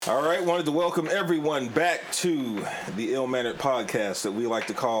All right, wanted to welcome everyone back to the Ill-Mannered Podcast that we like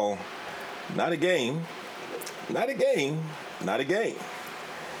to call Not a Game, Not a Game, Not a Game.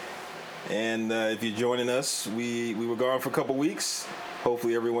 And if you're joining us, we were gone for a couple weeks.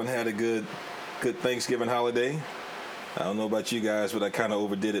 Hopefully everyone had a good Thanksgiving holiday. I don't know about you guys, but I kind of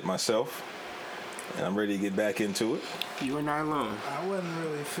overdid it myself. And I'm ready to get back into it. You are not alone. I wasn't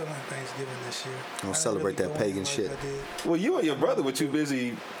really feeling Thanksgiving this year. Don't celebrate that pagan shit. Well, you and your brother were too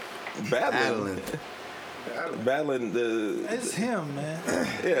busy battling the... It's him, man.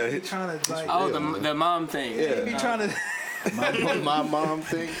 Yeah. He trying to like... Oh, the mom thing. Yeah. He be trying to... My mom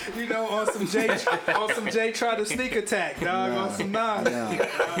thing. You know, on some Jay try to sneak attack, dog. On some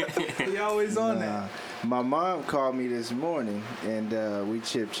He always on that. My mom called me this morning, and we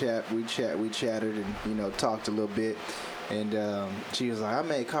chatted, and talked a little bit. And she was like, "I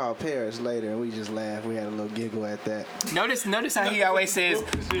may call Paris later," and we just laughed. We had a little giggle at that. Notice how he always says,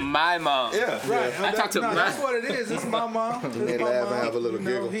 "My mom." Yeah, right. I talked to my. That's what it is. It's my mom. And they laugh and have a little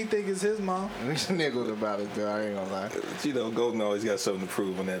giggle. He think it's his mom. We sniggled about it, though. I ain't gonna lie. You know, Golden always got something to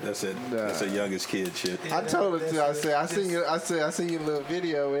prove on that. That's it. That's a youngest kid shit. I told her to. I said, I seen your little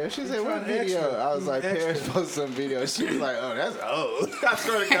video, man. She said, "What video?" Extra. I was like, "Paris posted some video." She was like, "Oh, that's old." I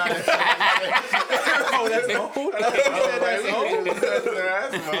swear to God. Oh, that's old. That's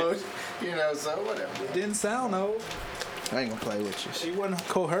old. You know, so whatever. Didn't sound old. I ain't gonna play with you. She wasn't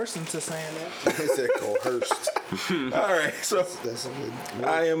coercing to saying that. He said coerced. All right, so That's a good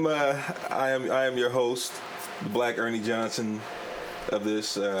I am your host, the Black Ernie Johnson of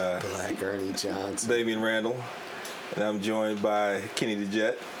this Black Ernie Johnson. Damian Randall, and I'm joined by Kenny the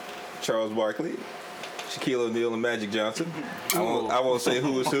Jet, Charles Barkley, Shaquille O'Neal, and Magic Johnson. I won't say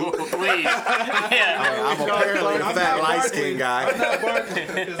who is who. Please. Yeah. I'm apparently a fat light-skinned guy. I'm not barking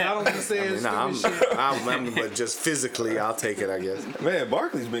because I don't want to say it's stupid shit. I'm, but just physically, I'll take it, I guess. Man,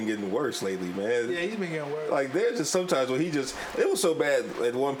 Barkley's been getting worse lately, man. Yeah, he's been getting worse. Like, there's just sometimes when it was so bad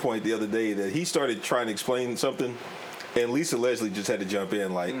at one point the other day that he started trying to explain something, and Lisa Leslie just had to jump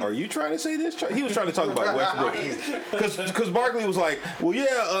in, like, are you trying to say this? He was trying to talk about Westbrook. Because Barkley was like, well,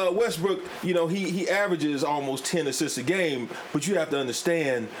 yeah, Westbrook, you know, he averages almost 10 assists a game, but you have to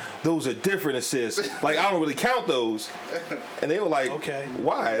understand those are different assists. Like, I don't really count those. And they were like, okay,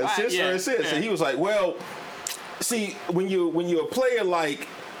 why? Assists or assists? Yeah. And he was like, well, see, when you're a player like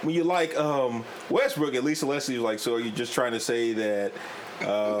Westbrook, and Lisa Leslie was like, so are you just trying to say that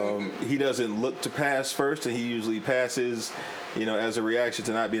he doesn't look to pass first, and he usually passes, you know, as a reaction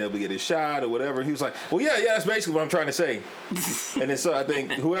to not being able to get his shot or whatever? He was like, well, yeah, that's basically what I'm trying to say. And then so I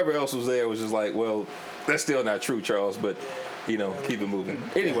think whoever else was there was just like, well, that's still not true, Charles, but, you know, keep it moving.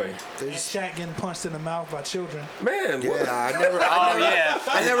 Anyway. Shaq getting punched in the mouth by children. Man, what? Yeah,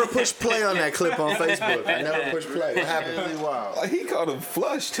 I never pushed play on that clip on Facebook. I never pushed play. What happened? Really wild. Like, he called him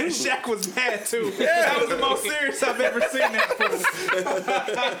flush, too. And Shaq was mad too. Yeah, that was the most serious I've ever seen that for.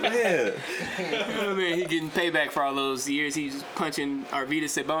 Man. I mean, he getting payback for all those years he's punching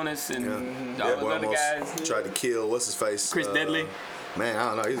Arvydas Sabonis and all those other guys. Tried to kill, what's his face? Chris Deadly. Man, I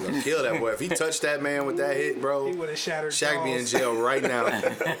don't know. He's going to kill that boy. If he touched that man with that hit, bro, He would have shattered Shaq be in jaws. jail right now.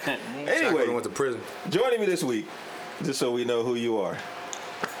 Anyway, Shaq went to prison. joining me this week, just so we know who you are.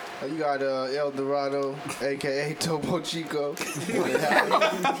 You got El Dorado, a.k.a. Topo Chico.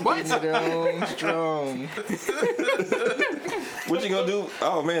 What? Strong. What you gonna do?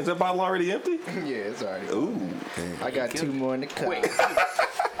 Oh, man, is that bottle already empty? Yeah, it's already. Ooh. I got two more in the cup. Wait.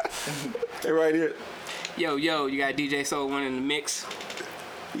 Hey, right here. Yo, you got DJ Soul One in the mix.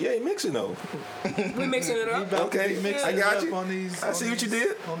 Yeah, he mixing though. We mixing it up. Okay, I got you. On these, I see what you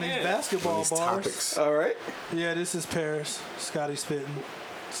did. On these Yeah. basketball These bars. topics. All right. Yeah, this is Paris. Scotty spitting.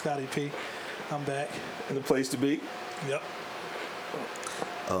 Scotty P. I'm back. And the place to be. Yep.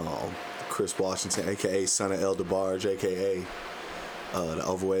 Chris Washington, a.k.a. son of El DeBarge, a.k.a. The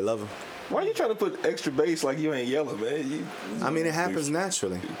Overweight Lover. Why you trying to put extra bass like you ain't yellow, man? I mean, it happens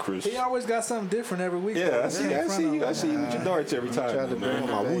naturally. Chris. He always got something different every week. Yeah, I see you with your darts every time, man.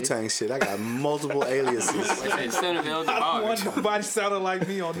 My Wu-Tang shit, I got multiple aliases. Son of El I don't want DeBarge. nobody sounding like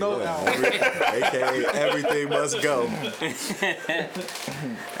me on no album. a.k.a. everything must go.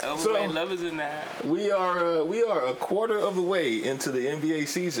 Overweight lovers in that. We are a quarter of the way into the NBA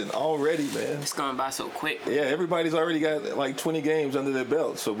season already, man. It's going by so quick. Yeah, everybody's already got like 20 games under their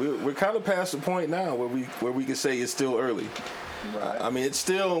belt, so we're kind of past the point now where we can say it's still early. Right. I mean, it's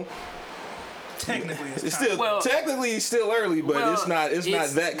still Technically, it's still technically still early, but it's not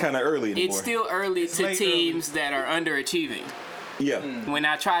that kind of early anymore. It's still early to late teams that are underachieving. Yeah. When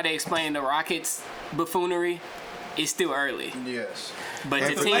I try to explain the Rockets' buffoonery, it's still early. Yes. But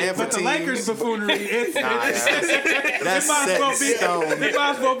And the for- team, and for But the teams- Lakers buffoonery, That's it might set in as well stone. be. It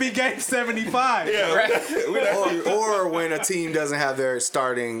might as well be game 75. Or when a team doesn't have their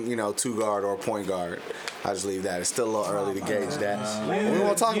starting, two guard or point guard. I just leave that. It's still a little early to gauge that. We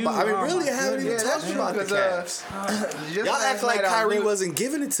won't talk about. I mean, really, I haven't even talked about the Cavs. Y'all act like Kyrie wasn't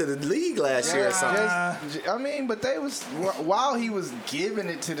giving it to the league last year or something. But they was while he was giving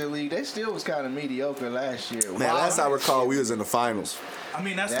it to the league, they still was kind of mediocre last year. Man, last I recall, we was in the finals. I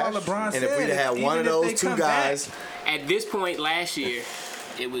mean, that's all LeBron said. And if we'd have had one of those two guys, at this point last year,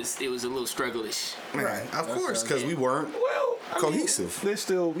 it was a little struggle-ish. right? Of course, because we weren't cohesive. They're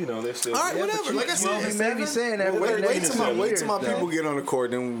still, they're still. All right, whatever. Like I said, He may be saying that. wait till my people get on the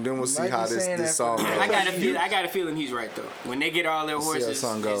court, then we'll see how this song goes. I got a feeling he's right though. When they get all their See how horses, the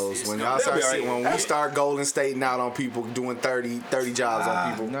song goes. it's When gonna- y'all start They'll be seeing, all right. when we start Golden Stating out on people doing 30 jobs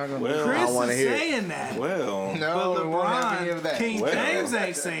on people, Well, Chris I wanna is hear it. saying that. well, No, But we won't have any of LeBron, that. King Well. James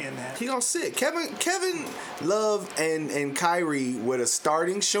ain't saying that. he gonna sit. Kevin Love and Kyrie with a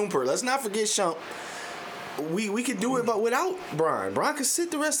starting Shumpert. Let's not forget Shump. We could do it, but without Bron. Bron could sit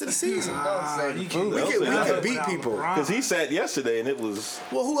the rest of the season. You can't We do could that beat without people. LeBron. because he sat yesterday and it was.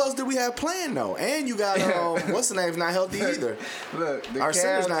 Well, who else did we have playing though? And you got what's the name's not healthy either. Look, the Our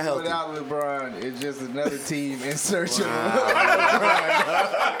center's Cavs not healthy. without LeBron is just another team in search of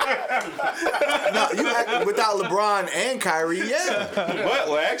No, you act without LeBron and Kyrie, yeah.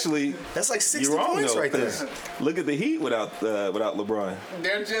 Well, actually, That's like 60 you're wrong points though. right there. 'Cause look at the Heat without LeBron.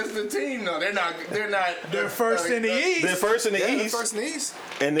 They're just a team, though. They're not. They're first in the East. They're first in the Yeah, East, first in the East.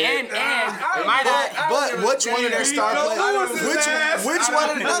 and and they're might I? But which one of their star Rico players? Lewis's ass. Which one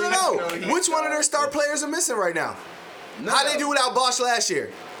of which one of their star players are missing right now? How they do without Bosch last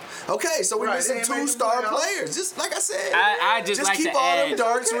year? Okay, so we're Right, missing they ain't two made the star playoffs. players. Just like I said, I just like keep to all them add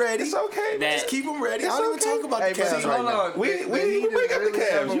darts ready. It's okay. that- Just keep them ready. I It's don't okay. even talk about Hey, the but Cavs see, right hold now. on. We bring up the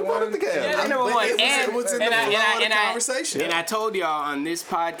Cavs. You brought up the Cavs. Yeah, they're number But one. it was in the flow of the conversation. And I told y'all on this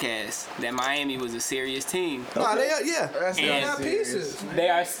podcast that Miami was a serious team. Nah, yeah. That's And- not pieces.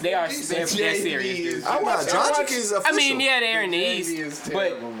 They're JV serious. is- Dude. Dragic is official. I mean, yeah, they're in the JV East, is but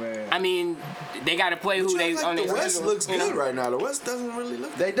terrible, man. I mean, they got to play who they on the their West schedule, looks you know? good right now. The West doesn't really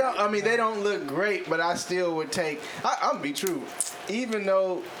look. They don't. I mean, they don't look great, but I still would take. I'm be true. Even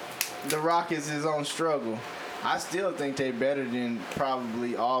though the Rockets is on struggle, I still think they better than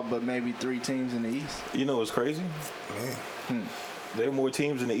probably all but maybe 3 teams in the East. You know what's crazy? There are more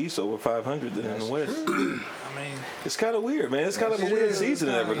teams in the East over 500 than in the West. I mean, It's kind of weird, man. It's kind of a weird season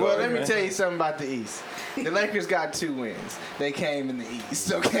in that regard. Well, let me man. tell you something about the East. The Lakers got 2 wins. They came in the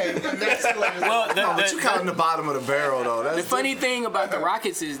East, okay? And that's what Well, But you counting the bottom of the barrel though. That's the funny thing about the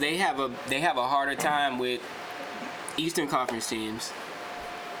Rockets is they have a harder time with Eastern Conference teams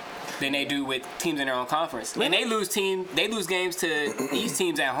than they do with teams in their own conference. And they lose games to East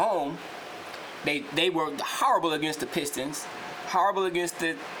teams at home. They were horrible against the Pistons, horrible against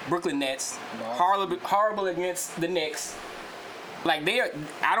the Brooklyn Nets, horrible against the Knicks. Like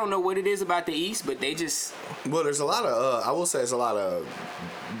I don't know what it is about the East, but they just. Well, there's a lot of. I will say there's a lot of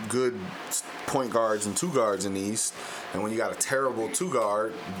good point guards and 2 guards in the East. And when you got a terrible 2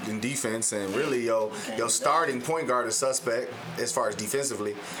 guard in defense, and really your starting point guard is suspect as far as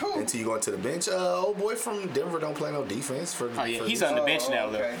defensively until you go into the bench. Old boy from Denver don't play no defense for. Oh yeah, for he's on the bench now,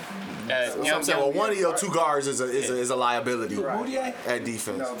 okay. though. So I'm saying, well, one of your 2 guards is a liability Moutier? at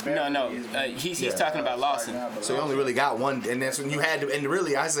defense. No. He's talking about Lawson. So you only really got one, and that's when you had to. And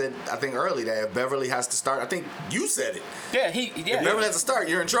really, I think early that if Beverly has to start, I think you said it. Yeah, If Beverly has to start,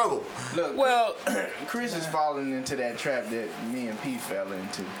 you're in trouble. Look, Well, Chris is falling into that trap that me and Pete fell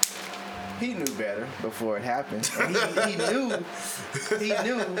into. He knew better before it happened. He knew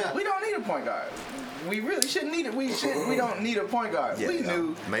we don't need a point guard. We really shouldn't need it. We don't need a point guard. Yeah, we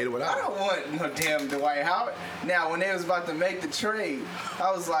knew. made it without. I don't want no damn Dwight Howard. Now, when they was about to make the trade,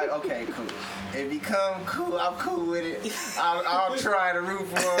 I was like, okay, cool. If he come, cool. I'm cool with it. I'll try to root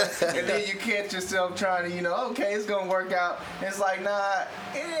for him. And then you catch yourself trying to, okay, it's gonna work out. And it's like, nah,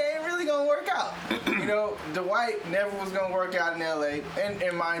 it ain't really gonna work out. Dwight never was gonna work out in LA.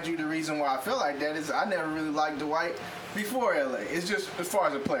 And mind you, the reason why I feel like that is I never really liked Dwight before LA. It's just as far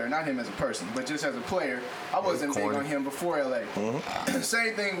as a player, not him as a person, but just as a player, I wasn't big on him before LA.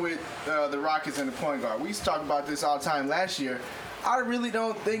 Same thing with the Rockets and the point guard. We used to talk about this all the time last year. I really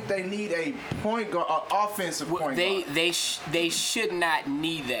don't think they need a point guard, an offensive point guard. they should not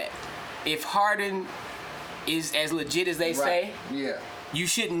need that. If Harden is as legit as they say, Yeah. you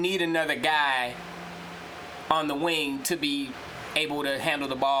shouldn't need another guy on the wing to be able to handle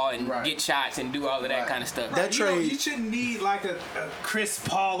the ball and get shots and do all of that kind of stuff. That trade, you shouldn't need like a Chris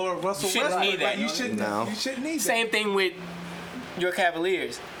Paul or Russell You shouldn't Westbrook. need that. You shouldn't need that. Same thing with your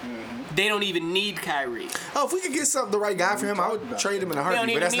Cavaliers. They don't even need Kyrie. Oh, if we could get the right guy for him, I would trade him in a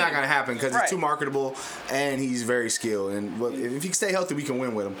heartbeat. But that's not going to happen because he's too marketable and he's very skilled. And if he can stay healthy, we can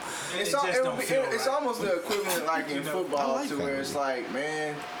win with him. It's almost the equivalent like in football to where it's like,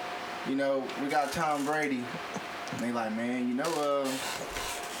 man, you know, we got Tom Brady. And they like, man, you know,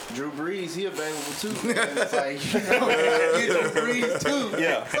 Drew Brees, he available too. And it's like, you know, get Drew Brees too.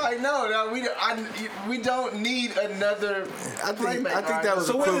 Yeah. It's like, no, we don't need another. I think that was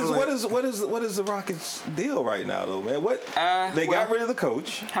so. equivalent. What is the Rockets' deal right now, though, man? They got rid of the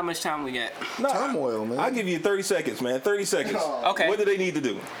coach. How much time we got? Turmoil, man. I'll give you 30 seconds, man. 30 seconds. Okay. What do they need to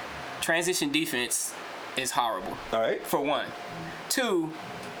do? Transition defense is horrible. All right. For one. Two,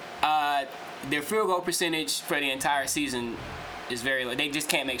 their field goal percentage for the entire season is very low. They just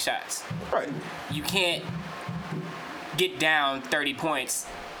can't make shots. Right. You can't get down 30 points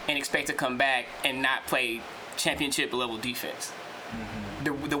and expect to come back and not play championship level defense.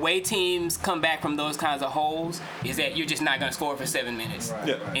 The way teams come back from those kinds of holes is that you're just not going to score for 7 minutes.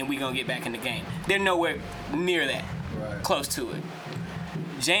 Yeah. And we're going to get back in the game. They're nowhere near that. Close to it.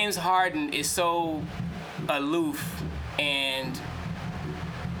 James Harden is so aloof and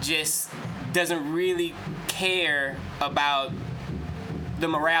just doesn't really care about the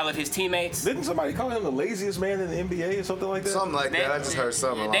morale of his teammates. Didn't somebody call him the laziest man in the NBA or something like that? Something like that. I just heard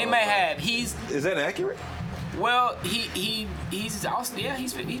something. They may have. Is that accurate? Well, he's also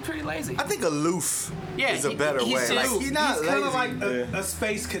he's pretty lazy. I think aloof is a better way. Just, like he's not he's lazy. kind of like a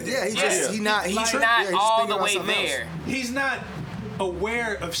space cadet. Yeah, he's not all the way there. He's not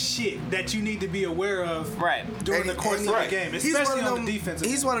aware of shit that you need to be aware of during the course of the game, especially on the defensive.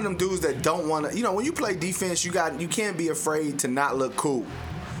 He's one of them dudes that don't want to. You know, when you play defense, you can't be afraid to not look cool.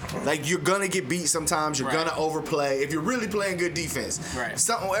 Like, you're gonna get beat sometimes. You're gonna overplay if you're really playing good defense. Right.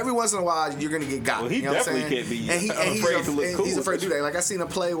 Every once in a while, you're gonna get got. Well, he you know definitely what I'm can't be afraid to look cool. He's afraid to do that. Like, I seen a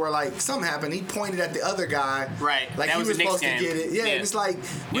play where like something happened. He pointed at the other guy. Right. Like that he was supposed to get it. Yeah. And it's like,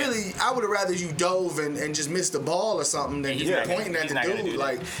 really, I would have rather you dove and just missed the ball or something than just pointing at the dude.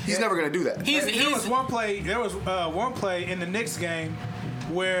 Like, he's never gonna do that. There was one play in the Knicks game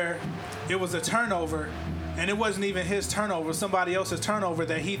where it was a turnover. And it wasn't even his turnover, somebody else's turnover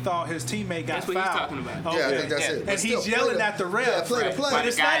that he thought his teammate got fouled. That's what he's talking about. Yeah, I think that's it. And he's yelling at the ref. But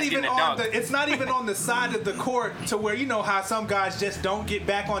it's not even on the side of the court to where, you know how some guys just don't get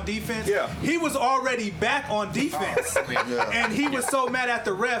back on defense. Yeah. He was already back on defense. And he was so mad at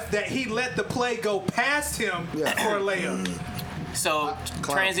the ref that he let the play go past him for a layup. So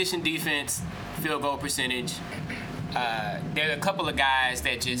transition defense, field goal percentage. There are a couple of guys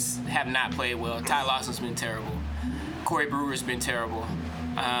that just have not played well. Ty Lawson's been terrible. Corey Brewer's been terrible.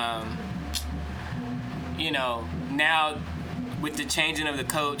 Now with the changing of the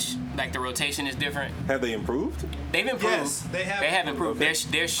coach, like the rotation is different. Have they improved? They've improved. Yes, they have improved.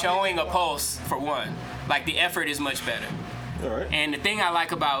 They're showing a pulse for one. Like the effort is much better. All right. And the thing I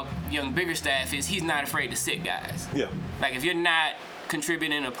like about young Biggerstaff is he's not afraid to sit guys. Yeah. Like if you're not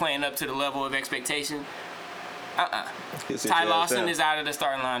contributing or playing up to the level of expectation, Ty Lawson is out of the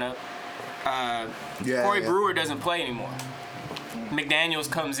starting lineup. Corey Brewer doesn't play anymore.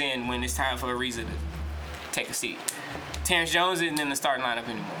 McDaniels comes in when it's time for Ariza to take a seat. Terrence Jones isn't in the starting lineup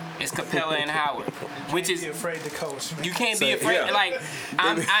anymore. It's Capella and Howard, which is Be afraid to coach. Man. you can't be afraid. Yeah. Like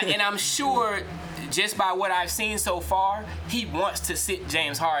I'm sure. Just by what I've seen so far, he wants to sit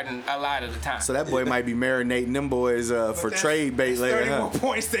James Harden a lot of the time. So that boy might be marinating them boys for trade bait later. 30 more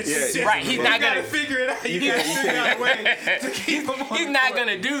points that you said. Right, he's not gotta gonna figure it out. You gotta figure out a way to keep him on. He's not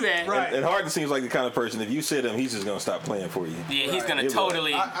gonna do that. Right. And Harden seems like the kind of person, if you sit him, he's just going to stop playing for you. Yeah, he's gonna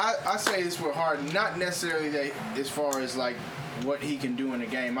totally. I say this with Harden, not necessarily that as far as like what he can do in the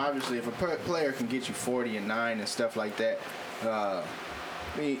game. Obviously, if a player can get you 40 and 9 and stuff like that,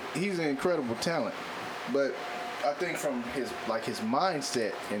 he's an incredible talent. But I think from his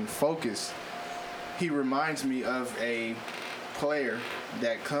mindset and focus, he reminds me of a player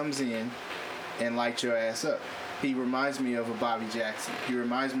that comes in and lights your ass up. He reminds me of a Bobby Jackson. He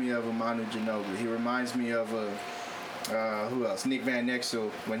reminds me of a Manu Ginobili. He reminds me of a who else? Nick Van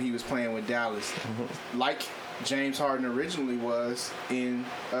Exel when he was playing with Dallas. Like James Harden originally was in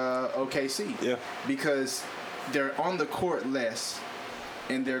OKC. Yeah. Because they're on the court less.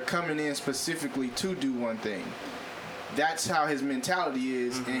 And they're coming in specifically to do one thing. That's how his mentality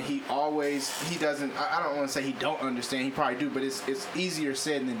is, and he doesn't. I don't want to say he don't understand. He probably do, but it's easier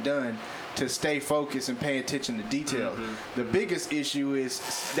said than done to stay focused and pay attention to details. The biggest issue is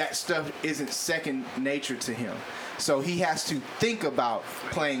that stuff isn't second nature to him. So he has to think about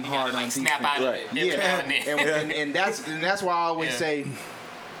playing hard on defense. Snap out of it. Yeah, and that's why I always say,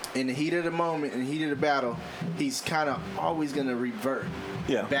 in the heat of the moment, in the heat of the battle, he's kind of always going to revert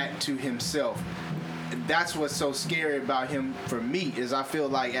back to himself. That's what's so scary about him for me is I feel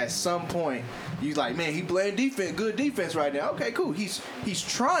like at some point you like, man, he playing defense, good defense right now. Okay, cool. He's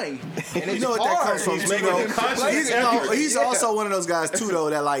trying, and it's what that comes from. He's also one of those guys too, though,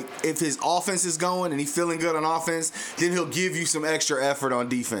 that like if his offense is going and he's feeling good on offense, then he'll give you some extra effort on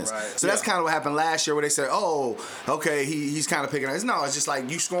defense. Right. So that's kind of what happened last year, where they said, oh, okay, he's kind of picking up. No, it's just like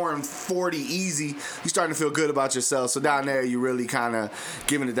you scoring 40 easy, you starting to feel good about yourself. So down there, you really kind of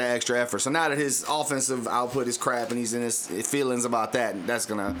giving it that extra effort. So now that his offensive output is crap and he's in his feelings about that, that's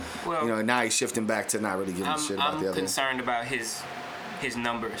gonna, now he's shifting back to not really giving a shit about the other. I'm concerned about his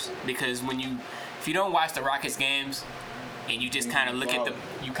numbers because if you don't watch the Rockets games and you just kind of look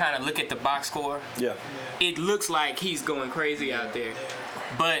at the box score, it looks like he's going crazy out there,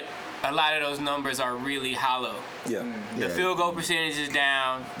 but a lot of those numbers are really hollow. The field goal percentage is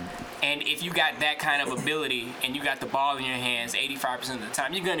down. And if you got that kind of ability and you got the ball in your hands 85% of the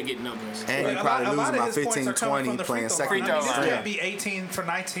time, you're going to get numbers. And you probably lose about 15-20 playing second. Free throw line. He's going to be 18 for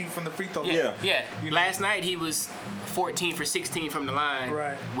 19 from the free throw line. Yeah. Last night he was 14 for 16 from the line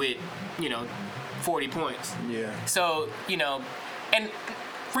with, 40 points. Yeah. So, and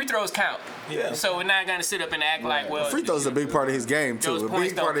free throws count. Yeah. So we're not going to sit up and act like, well. Free throws is a big part of his game, too. A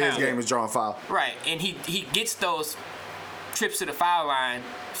big part of his game is drawing foul. Right. And he gets those trips to the foul line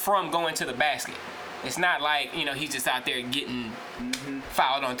from going to the basket. It's not like, he's just out there getting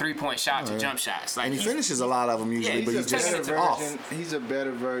fouled on 3-point shots or jump shots. Like and he finishes a lot of them usually, but he's just off. He's a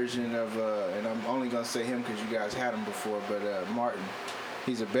better version of, and I'm only going to say him because you guys had him before, but Martin.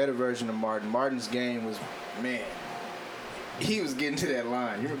 He's a better version of Martin. Martin's game was, man, he was getting to that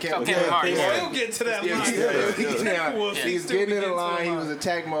line. Martin. He'll get to that line. He was getting to the line. He was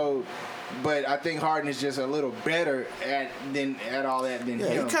attack mode. But I think Harden is just a little better at all that than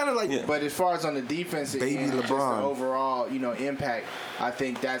him. Kind of like. But as far as on the defense, baby and LeBron, just the overall, impact, I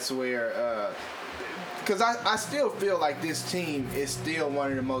think that's where. Because I still feel like this team is still one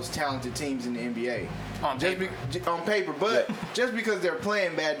of the most talented teams in the NBA. On paper, but just because they're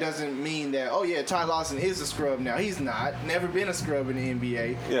playing bad doesn't mean that, Ty Lawson is a scrub now. He's not. Never been a scrub in the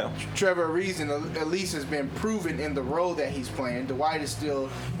NBA. Yeah. Trevor Ariza at least has been proven in the role that he's playing. Dwight is still,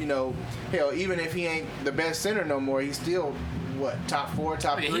 hell, even if he ain't the best center no more, he's still, top 4,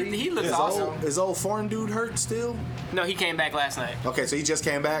 top 3? He looks awesome. Is old foreign dude hurt still? No, he came back last night. Okay, so he just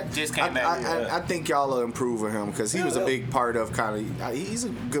came back? I think y'all will improve with him because he was a big part of he's a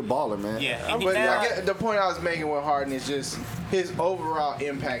good baller, man. Yeah. But the point I was making with Harden is just his overall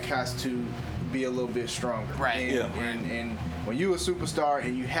impact has to be a little bit stronger. Right. And when you're a superstar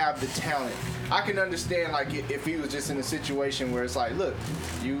and you have the talent, I can understand if he was just in a situation where it's like, look,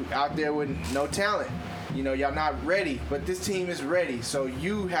 you out there with no talent. Y'all not ready, but this team is ready. So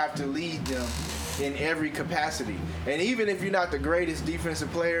you have to lead them in every capacity. And even if you're not the greatest defensive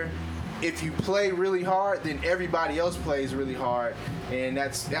player, if you play really hard, then everybody else plays really hard. And I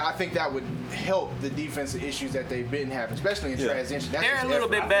think that would help the defensive issues that they've been having, especially in transition. They're a little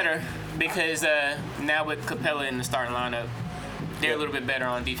bit better because now with Capella in the starting lineup, they're a little bit better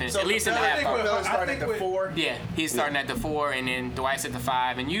on defense, at least in the half court. Capella's starting at the 4. Yeah, he's starting at the 4, and then Dwight's at the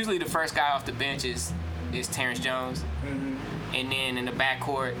 5. And usually the first guy off the bench is Terrence Jones. And then in the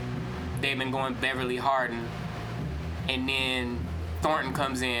backcourt, they've been going Beverly Harden. And then Thornton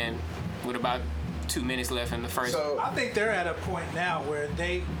comes in with about 2 minutes left in the first. So I think they're at a point now where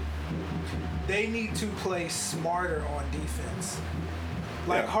they need to play smarter on defense.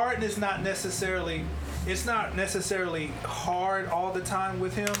 Harden is not necessarily hard all the time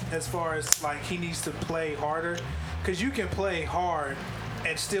with him as far as he needs to play harder, because you can play hard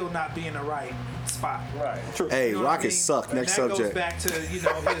and still not be in the right spot. Right. True. Hey, Rockets suck. Next subject. That goes back to his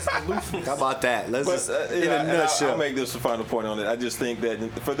aloofness. How about that? Let's just in a nutshell. I'll make this a final point on it. I just think that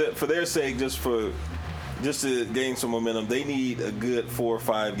for their sake, just to gain some momentum, they need a good 4 or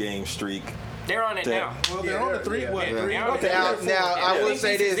 5 game streak. They're on it now. Well, they're on the 3. Now, I will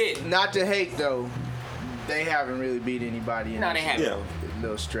say this, not to hate though, they haven't really beat anybody in they haven't.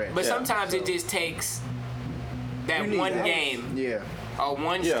 Little stretch. But sometimes it just takes that one game. Yeah. Or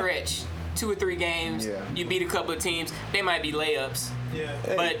one stretch, 2 or 3 games. Yeah. You beat a couple of teams. They might be layups. Yeah.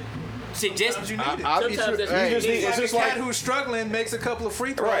 But Sometimes you need it. It's just like who's struggling makes a couple of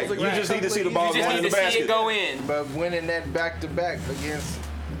free throws. Right. You just need to see the ball go in the basket. But winning that back-to-back against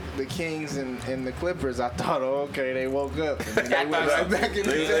the Kings and the Clippers, I thought, oh, okay, they woke up. And then they went right back in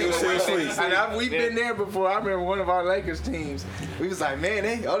the They were still asleep. we've been there before. I remember one of our Lakers teams. We was like, man,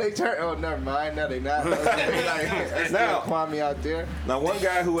 they turned. Oh, never mind. No, they not. That's Now- Kwame out there. Now, one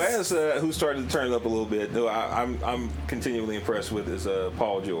guy who has who started to turn it up a little bit, who I'm continually impressed with, is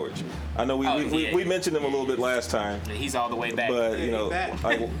Paul George. I know we mentioned him a little bit last time, He's all the way back. but you know, back.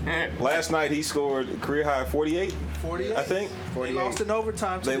 like, last night he scored a career high 48. 48. I think. They lost in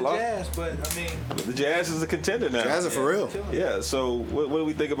overtime to They the lost. Jazz, but I mean, The Jazz is a contender now. Jazz are for real. Yeah. So what do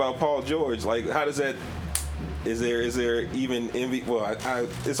we think about Paul George? Like, how does that? Is there even MVP? Well,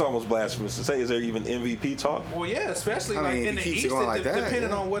 it's almost blasphemous to say. Is there even MVP talk? well, yeah, especially I like mean, in if the he keeps East, going like that, depending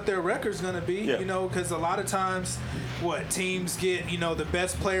yeah. on what their record's going to be, Yeah. you know, because a lot of times, teams get, the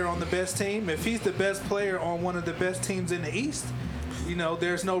best player on the best team. If he's the best player on one of the best teams in the East,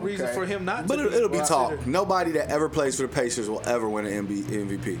 there's no reason Okay. for him not But to. it'll be talk. considered. Nobody that ever plays for the Pacers will ever win an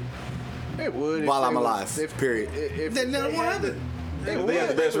MVP. It would. While if I'm they alive, was- period. If Then they won't had happen. They They have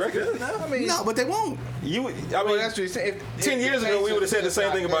the best record. I mean, No, but they won't. I mean, well, that's what you're saying. 10 years ago, we would have said the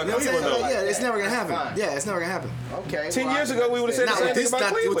same thing about You know what I'm saying? Cleveland, though. Yeah, it's never gonna happen. Fine. Yeah, it's never gonna happen. Okay. 10 well, years I ago, we would've said the Not same with thing this, about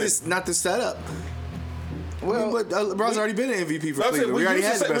not with Cleveland. this, not the setup. Well, But LeBron's already been an MVP for I said, Cleveland. We already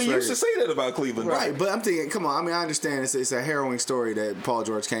had the best we used to record. say that about Cleveland. Right, but I'm thinking, come on. I mean, I understand it's a harrowing story that Paul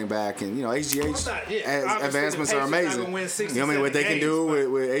George came back, and HGH Obviously, advancements the are Pacers not amazing. gonna win You 60, know what I mean? What they can 70 do games,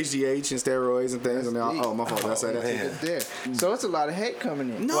 with HGH and steroids and things. I mean, deep. oh, my fault. Did I say that? man. there. So it's a lot of hate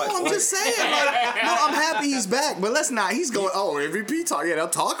coming in. No, What? I'm just saying. Like, no, I'm happy he's back, but let's not. He's going, MVP talk. Yeah, they'll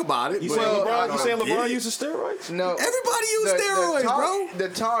talk about it. You but saying I LeBron? don't You saying get LeBron it. uses steroids? No. Everybody use steroids, talk, bro. The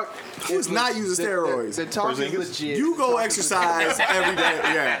talk. Who's not using steroids? The talk Porzingis? is legit. You go exercise every day.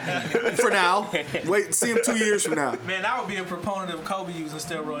 Yeah. For now. Wait, see him 2 years from now. Man, I would be a proponent of Kobe using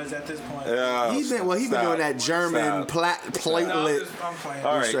steroids at this point. He's been doing that German No, I'm platelet. playing.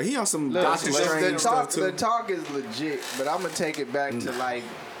 All right. He on some Look, Doctor Strange stuff too. the talk is legit, but I'm gonna take it back to like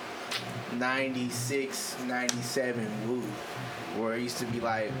 96, 97 Woo, where it used to be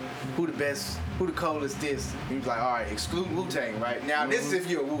like, who the coldest this? He was like, all right, exclude Wu-Tang, right? Now this is if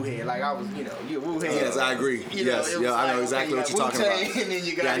you're a Wu head, like I was, you're a Wu head. Yes, I agree. Yes, it was I know like, exactly okay, what you you're got talking about. Wu-Tang, and then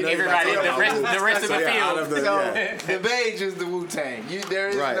you got Yeah, I know Everybody, you're the rest of the out of field. the- So yeah. the beige is the Wu-Tang. There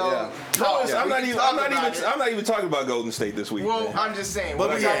is Right, no yeah. talk. I'm We not can even. talk about it. I'm not even talking about Golden State this week. Well, man. I'm just saying. But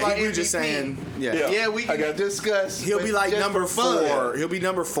when we talk about we're just MVP, saying, Yeah. we I can got you. discuss. He'll but be like just number for fun. 4. He'll be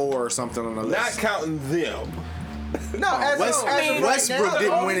number 4 or something on the Not list. counting them. No, as West- of right Westbrook now,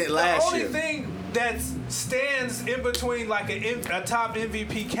 didn't win it last The year. only thing that stands in between like a top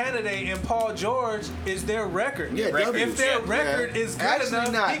MVP candidate and Paul George is their record. Yeah, If W's. their Yeah. record is good Actually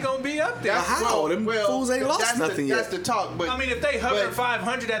enough, not. he gonna be up there. How? Them fools ain't lost that's nothing the, yet. That's the talk. But I mean, if they hover but-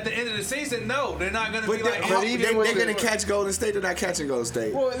 500 at the end of the season, no, they're not gonna But be they're, like. but even with they're the- going to catch Golden State. They're not catching Golden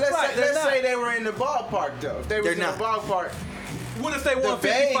State. well, let's say they were in the ballpark though. If they were They're in not. the ballpark, What if they the won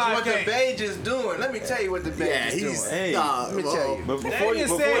beige, 55 what the games? beige is doing. Let me tell you what the beige yeah, is he's. doing. Hey, Let me tell you. But before Damian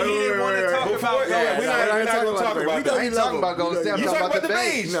you, said he didn't want to talk before- about yeah, Golden we're State. not going to talk about We that. I ain't talking about Golden State. I'm You talking talking about the about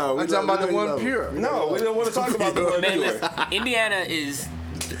the beige. beige. No, I'm talking about the one love pure. it. No, we don't want to talk about the one Man, pure. listen, Indiana is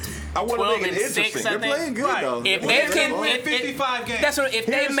I want to 12 make it and 6, interesting. I They're think. playing good, Right. though. If They're they playing can good. win if 55 games. That's what if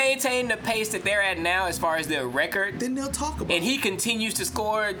they Here's- maintain the pace that they're at now as far as their record, Then they'll talk about and it. he continues to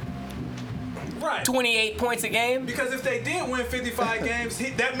score Right. 28 points a game. Because if they did win 55 games,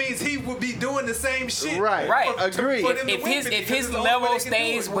 that means he would be doing the same shit. Right. Right. Agree. For them to If win his 50, if because his it's the only way level they can do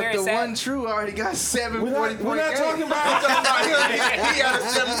stays it. where But it's the at, one true already got 7 We're 40 not point games. talking about. I'm talking about he got a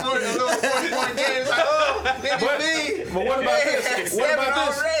 7 40 point game. Like, oh, MVP. But what about this? What about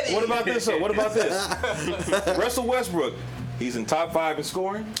this? Already. What about this? What about this? Russell Westbrook, he's in top 5 in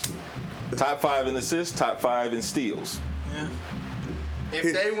scoring, top 5 in assists, top 5 in steals.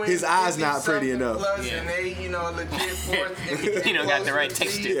 If they win His eyes 50 not pretty something enough. Plus Yeah. and they, legit fourth. You know, got the right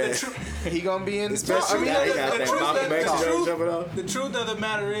texture. Yeah. He gonna be in the Especially top. now he got the that truth- Malcolm the X truth- jersey jumping off. The truth of the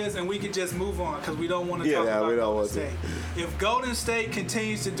matter is, and we could just move on because we don't want to Yeah, talk yeah, about we don't Golden want to. State. If Golden State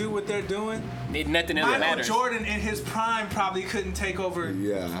continues to do what they're doing, nothing else Michael matters. Jordan in his prime probably couldn't take over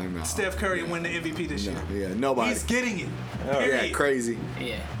Yeah, I know. Steph Curry and win the MVP this year. Yeah, nobody. He's getting it. Oh, Period. Yeah, crazy.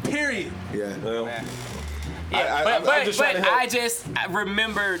 Yeah. Period. Yeah. Well, Yeah, I'm just trying to help. I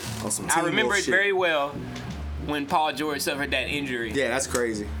remembered On some I Team remembered Wolf shit. very well when Paul George suffered that injury. Yeah, that's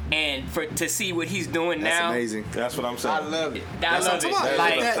crazy. And to see what he's doing That's now. amazing. That's what I'm saying. I love it. I love it.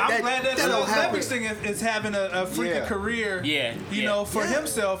 I'm glad that don't happen. Livingston is having a freaking career. Yeah, You know, for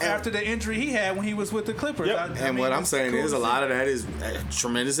himself after the injury he had when he was with the Clippers. Yep. I And mean, what I'm it's saying cool is to a see. lot of that is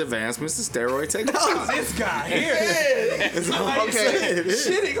tremendous advancements in steroid technology. This guy here. Okay.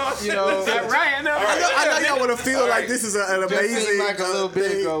 Shitting on You know, Right, I know. I know y'all want to feel like this is an just amazing. seemed like a little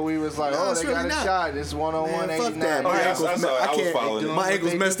bit thing. ago we was like, No, oh, it's they got really a not. shot. It's 101 Man, fuck 89. that. Oh, yeah, ankles, I saw it. I was following it. My Doing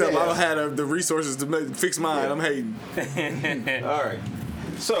ankles what messed they up. do I don't best. have the resources to fix mine. I'm hating. All right.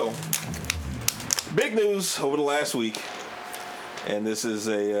 So, big news over the last week, and this is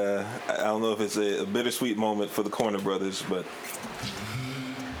I don't know if it's a bittersweet moment for the Corner Brothers, but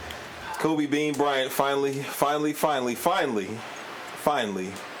Kobe Bean Bryant finally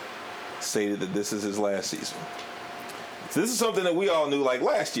stated that this is his last season. So this is something that we all knew like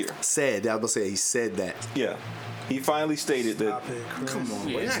last year. Said. I was gonna say he said that. Yeah. He finally stated that Stop it, Chris. Come on,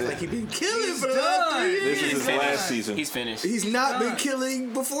 Yeah. man. Act like he been killing He's for the last done. 3 years. this is his finished. last season. He's finished. He's not done. been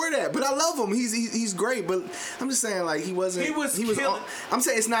killing before that, but I love him. He's great, but I'm just saying like he wasn't. He was on, killing. I'm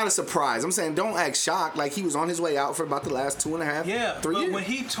saying it's not a surprise. I'm saying don't act shocked. Like he was on his way out for about the last 2.5, Yeah, 3 but years. when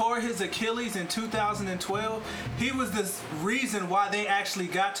he tore his Achilles in 2012, he was the reason why they actually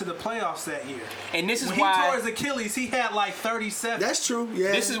got to the playoffs that year. And this is When he why tore his Achilles, he had like 37. That's true.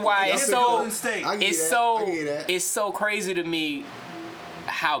 Yeah. This is why Against it's the so Golden State. I get it's that. so I get that. it's so crazy to me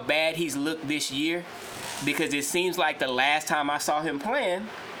how bad he's looked this year, because it seems like the last time I saw him playing,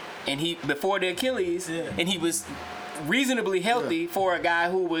 and he before the Achilles, and he was reasonably healthy for a guy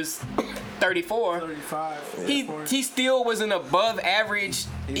who was 34. 35. He still was an above average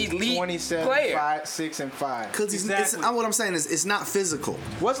He's elite 27, player. 5, 6, and 5. Because Exactly. what I'm saying is it's not physical.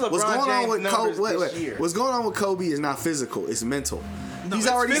 What's LeBron James' numbers this year? What's going on with Kobe is not physical. It's mental. He's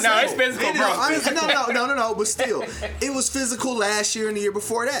it's already physical. No, it's physical, It is bro. No. But still, it was physical last year and the year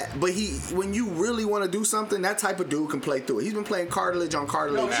before that. But when you really want to do something, that type of dude can play through it. He's been playing cartilage on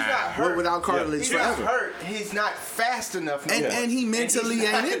cartilage. No, he's not hurt. Without cartilage He's not forever. hurt. He's not fast enough. No more. And he mentally he's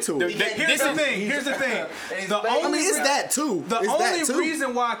ain't not- into The- it. the- Here's This the is- thing. Here's the thing. The I mean, only it's that too. The It's only that too.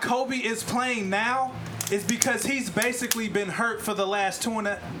 reason why Kobe is playing now is because he's basically been hurt for the last two and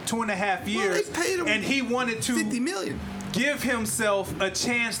a half years, they paid him and he wanted to $50 million. give himself a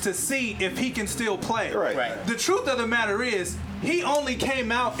chance to see if he can still play. Right. The truth of the matter is, he only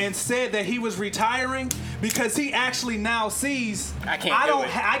came out and said that he was retiring because he actually now sees I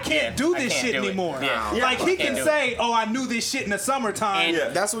can't do I this can't shit do it. anymore. Yeah. Like he Can't can do it. say, "Oh, I knew this shit in the summertime." And Yeah.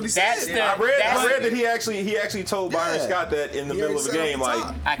 That's what he That's said. the- I read That's- that he actually told Byron Yeah. Scott that in the He middle of the already game, said like,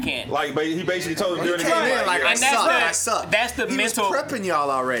 off I can't. he basically told him He during the came game, in like, like, I And that's suck. the- I suck. that's the he mental- was prepping y'all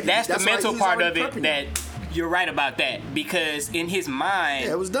already. That's the why mental he was part of already it prepping that y'all. you're right about that, because in his mind,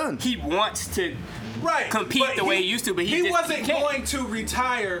 Yeah, it was done. He wants to Right. compete But the way he used to, but he just wasn't can't. going to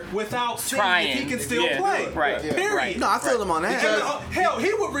retire without seeing Trying. if he can still Yeah. play. Right. Yeah. Period. Right. No, I feel him on that. And, hell,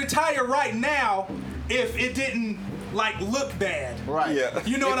 he would retire right now if it didn't look bad. Right. Yeah.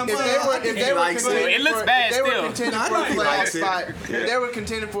 You know what I'm If saying? they were likes it. contending It looks for- bad if they still. were contending No, I for know a he playoff likes it. spot, Yeah. if they were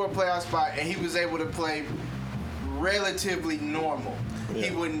contending for a playoff spot and he was able to play relatively normal, Yeah.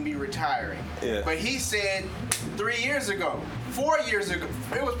 he wouldn't be retiring. Yeah. But he said 3 years ago, 4 years ago,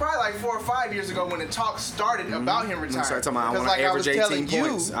 it was probably like 4 or 5 years ago when the talk started about him retiring. Started talking about, I Because wanna I was average 18 telling you,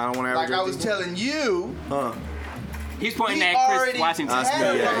 points. I don't wanna average like I was 18 telling you, He's pointing he at Chris already Washington. That's had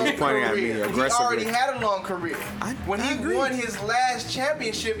me, a yeah, long he's pointing at me career. He aggressively. already had a long career. When I he agree. won his last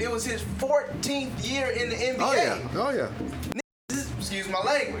championship, it was his 14th year in the NBA. Oh yeah. Oh yeah. Excuse my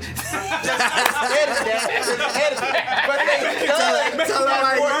language. Just edit that. But they done Tell him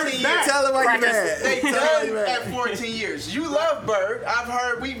at why 14 years. Tell him why you mad. They Tell him why you done mad. at 14 years. You love Bird. I've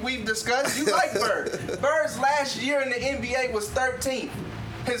heard we've discussed. You like Bird. Bird's last year in the NBA was 13th.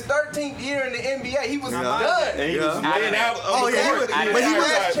 His 13th year in the NBA, he was done. and he was Yeah. laying out on Oh the yeah, court.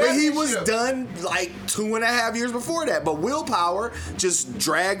 but he was done like 2.5 years before that. But willpower just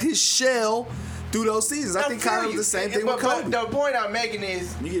dragged his shell through those seasons. I think kind of the same thing with Kobe. But the point I'm making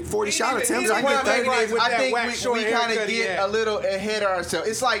is, You get 40 shot even- attempts. even I when get I'm 30. making with I that think wax short we kind haircut of he get had. a little ahead of ourselves.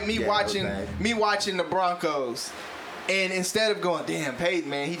 It's like me Yeah, watching that was bad. me watching the Broncos. And instead of going, damn, Peyton,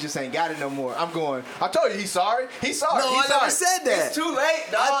 man, he just ain't got it no more. I'm going, I told you he's sorry. He's sorry. No, he's I never sorry. said that. It's too late,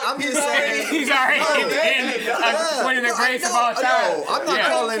 dog. I'm just saying. He's already one of the greatest of all time. No, I'm not Yeah.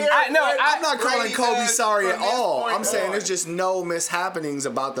 calling. I'm not calling Brady Kobe does sorry from at this all. point I'm saying on. there's just no mishappenings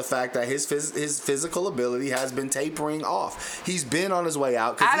about the fact that his physical ability has been tapering off. He's been on his way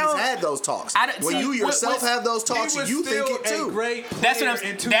out because I don't- he's had those talks. I don't- When see, you yourself what's- have those He talks, was you think still it a too. great player That's what I'm.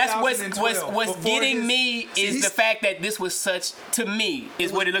 in That's what's 2012 what's before getting his- me is he's- the fact that that this was such, to me,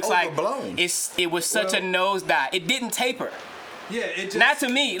 is what it looks overblown. like. It was such a nosedive. It didn't taper. Yeah, it just Not to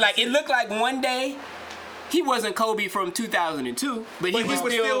me. Like, it looked like one day he wasn't Kobe from 2002, but he was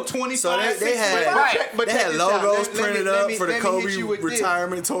still 25. So they had Right. But they check had this out. logos Let me- printed let up me- for the let me hit Kobe you with this.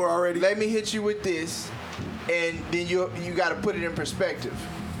 retirement tour already. Let me hit you with this, and then you got to put it in perspective.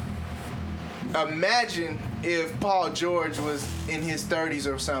 Imagine if Paul George was in his 30s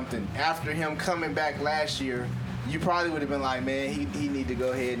or something. After him coming back last year, you probably would have been like, man, he need to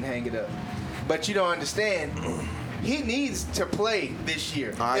go ahead and hang it up. But you don't understand. He needs to play this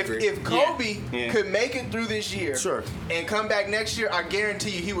year. I agree. If Kobe Yeah. could make it through this year Sure. and come back next year, I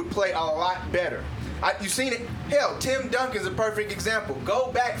guarantee you he would play a lot better. You've seen it. Hell, Tim Duncan's a perfect example.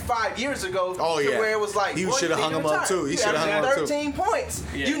 Go back 5 years ago Oh, to yeah. where it was like, He boy, should have you hung need him to up, retire. too. He You should have averaged hung him up, too. 13 points.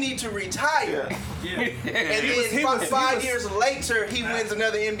 Yeah. You need to retire. he And then was- 5 years later, he wins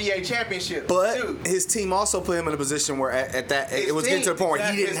another NBA championship. But Dude, his team also put him in a position where at that it was getting to the point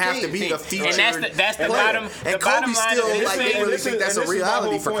where he His didn't have to team. be the featured And that's the player. bottom. And the bottom Kobe line still of this like thing- they really this think is- that's a and this is my reality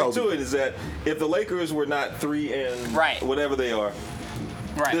whole for point Kobe. to it is that if the Lakers were not 3 and Right. whatever they are,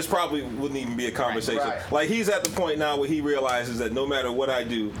 Right. this probably wouldn't even be a conversation. Right. Like, he's at the point now where he realizes that no matter what I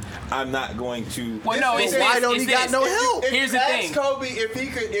do, I'm not going to. Well, no, it's why this, don't it's he got this. no help? if Here's you the ask thing. Kobe if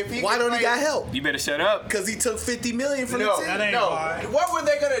he Why could don't he play- got help? You better shut up. Because he took $50 million from No, the team. That ain't no. why. What were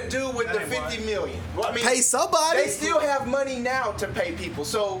they gonna do with That the ain't $50 why. million? Well, I mean, Pay somebody. they still have money now to pay people.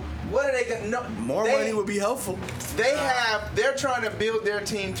 So what are they gonna? No, More money would be helpful. They're trying to build their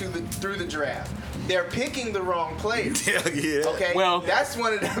team through the draft. They're picking the wrong players. Yeah. Okay, Well- that's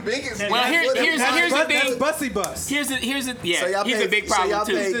one of the biggest. Well, here's the That's thing. Bussy Bus. Here's the yeah. So y'all he's paid, a big so problem y'all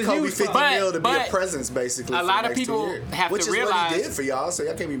too. paid It's a Kobe huge $50 problem. million to be a But presence basically. a for lot the of next 2 people years. have to Which is realize- what he did for y'all. So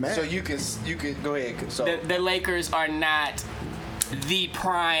y'all can't be mad. So you could go ahead. So The Lakers are not the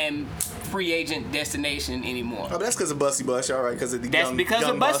prime free agent destination anymore. Oh, but that's because of Bussy Bus, all right? Because of the That's young, because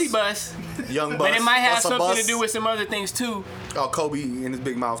young of Bussy Bus. Young Bus. But it might have Bus a something bus. to do with some other things too. Oh, Kobe in his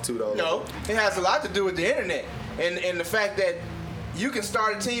big mouth too, though. no, it has a lot to do with the internet and the fact that you can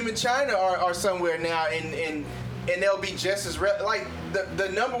start a team in China or somewhere now and they'll be just as like the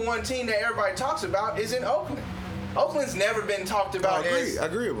number one team that everybody talks about is in Oakland. Oakland's never been talked I about agree. I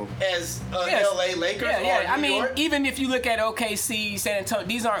agree with him. as Yes. LA Lakers Yeah. or I New mean, York. even if you look at OKC, San Antonio,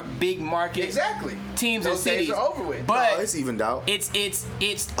 these aren't big market Exactly. teams Those and days cities. are over with. But Oh, it's evened out. it's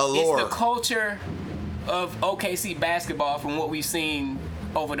Allure. the culture of OKC basketball from what we've seen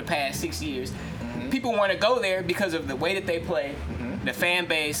over the past 6 years. People want to go there because of the way that they play, the fan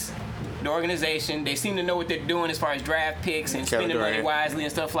base, the organization. They seem to know what they're doing as far as draft picks and Kevin spending money Durant. wisely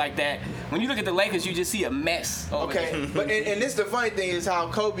and stuff like that. When you look at the Lakers, you just see a mess over there. Okay, but and this the funny thing is how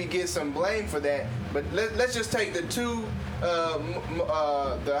Kobe gets some blame for that. But let's just take the two, the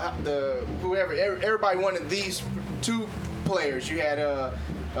whoever everybody wanted these two players. You had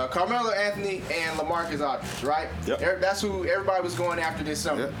Carmelo Anthony and LaMarcus Aldridge, right? Yep. That's who everybody was going after this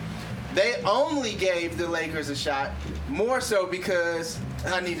summer. Yep. They only gave the Lakers a shot, more so because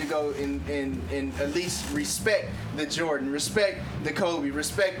I need to go and at least respect the Jordan, respect the Kobe,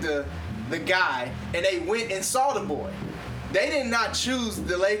 respect the guy, and they went and saw the boy. They did not choose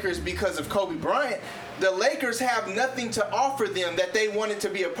the Lakers because of Kobe Bryant. The Lakers have nothing to offer them that they wanted to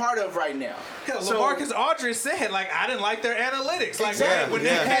be a part of right now. Hell, LaMarcus Aldridge said, like, I didn't like their analytics. Like, Exactly. when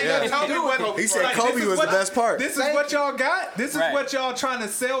Yeah, they had yeah. nothing to do with Kobe. He said Like, Kobe this is was the best part. This is Thank what you. y'all got. This is Right. what y'all trying to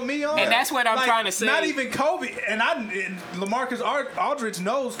sell me on. And that's what I'm trying to say. Not even Kobe. And LaMarcus Aldridge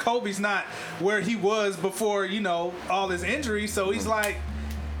knows Kobe's not where he was before, all his injuries. So he's like,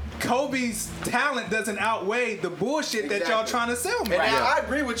 Kobe's talent doesn't outweigh the bullshit that y'all Exactly. trying to sell me. And Right. I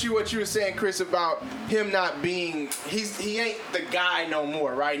agree with you what you were saying, Chris, about him not being he ain't the guy no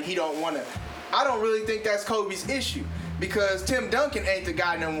more, right? And he don't want to. I don't really think that's Kobe's issue because Tim Duncan ain't the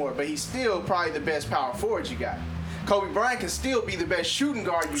guy no more, but he's still probably the best power forward you got. Kobe Bryant can still be the best shooting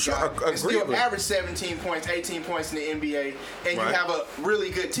guard you Sure, got and still agreeably. average 17 points, 18 points in the NBA, and you Right. have a really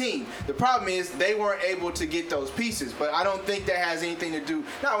good team. The problem is they weren't able to get those pieces, but I don't think that has anything to do,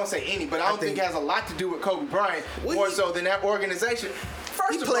 I won't say any, but I don't think it has a lot to do with Kobe Bryant Well, more he- so than that organization.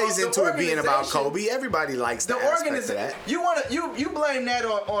 First He of all, plays the into it being about organization- Kobe. Everybody likes the The aspect of organization. that. You blame that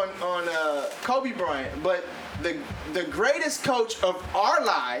on Kobe Bryant, but the greatest coach of our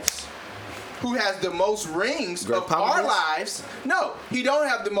lives who has the most rings Greg of our Popovich? lives. No, he don't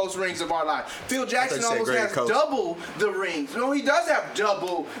have the most rings of our lives. Phil Jackson you said almost great has coach. double the rings. No, he does have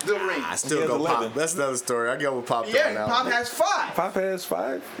double the rings. I still He has go 11. Pop. That's another story. I go with Pop. Yeah, Pop has 5. Pop has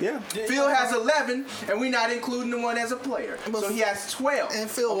 5. Yeah. Phil has 11, and we're not including the one as a player. So he has 12. And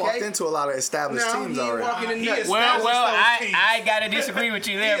Phil okay? walked into a lot of established Now, teams he ain't already. walking in He nuts. is- Well, Established those teams. I gotta disagree with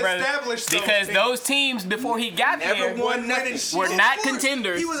you there, He brother. established those Because teams. those teams before he got Never there won nothing. were Of not course,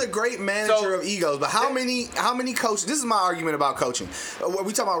 contenders. He was a great manager So- of egos, but how many coaches? This is my argument about coaching. Are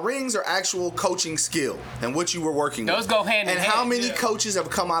we talking about rings or actual coaching skill and what you were working Those with? go hand in And how hand. many coaches have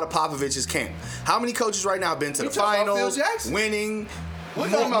come out of Popovich's camp? How many coaches right now have been to the talking about finals, Phil Jackson? winning? We're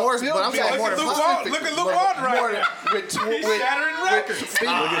talking about more, Phil but I'm Jackson. talking more Look than at Luke five. Walton. Look at Luke Walton right now. He's shattering records.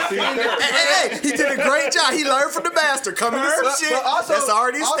 Hey, he did a great job. He learned from the master. Coming to some shit that's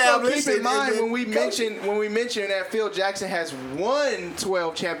already established. Keep in mind and when we mention that Phil Jackson has won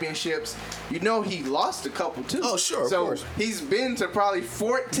 12 championships, you know he lost a couple too. Oh, sure, of so course. he's been to probably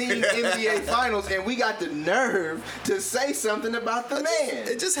 14 NBA finals, and we got the nerve to say something about the man.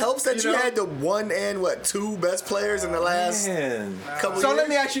 It just helps that you know? had the 1 and 2 best players in the last Man. couple So years. let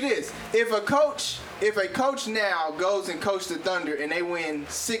me ask you this: if a coach now goes and coaches the Thunder and they win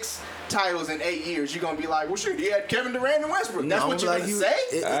 6 titles in 8 years, you're gonna be like, well, shit, he had Kevin Durant and Westbrook. That's No, what you're like gonna you- say?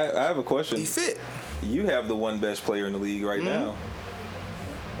 it- I have a question. he fit. You have the one best player in the league right now.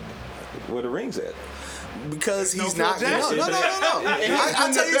 Where the rings at? Because he's Phil not. No, Jackson. no.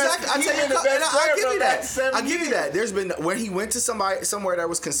 I tell you exactly. I tell you, the best and I'll player give for you the that. last 7 I'll give you years. that. There's been when he went to somewhere that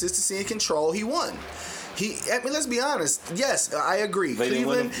was consistency and control, he won. I mean, let's be honest. Yes, I agree. They didn't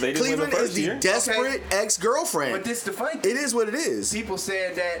win Cleveland, the- they didn't win the Cleveland is first the year. desperate ex-girlfriend. But this is the funny It thing. is what it is. People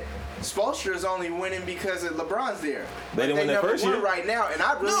said that Spoelstra is only winning because of LeBron's there. They didn't win that never first won year. right now, and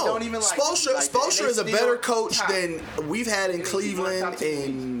I really No, don't even like Spoelstra. him like that, and Spoelstra they is a still better coach top. than we've had in He's one of the top Cleveland two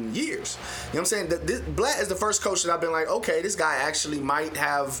in years. You know what I'm saying? Blatt is the first coach that I've been like, okay, this guy actually might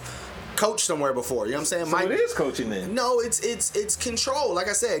have coached somewhere before. You know what I'm saying? So it is coaching then. No, it's control. Like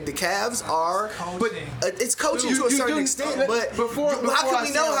I said, the Cavs are. But It's coaching You- to a you certain do- extent, but before how can I we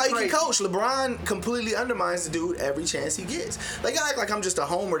know sound how he crazy. can coach? LeBron completely undermines the dude every chance he gets. Like I act like I'm just a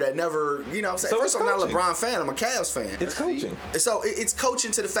homer that never, you know what I'm saying? So First, it's I'm not a coaching. LeBron fan. I'm a Cavs fan. It's coaching. So it's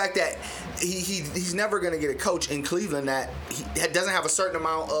coaching to the fact that he's never going to get a coach in Cleveland that he doesn't have a certain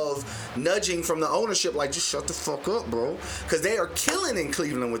amount of nudging from the ownership. Like, just shut the fuck up, bro. Because they are killing in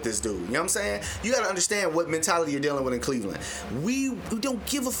Cleveland with this dude. You know what I'm saying? You got to understand what mentality you're dealing with in Cleveland. We don't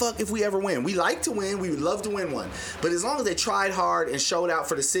give a fuck if we ever win. We like to win. We would love to win one. But as long as they tried hard and showed out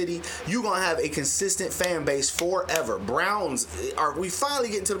for the city, you're going to have a consistent fan base forever. We finally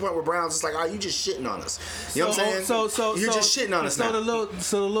getting to the point where Browns is like, you just shitting on us. You know what I'm saying? You're just shitting on us now. The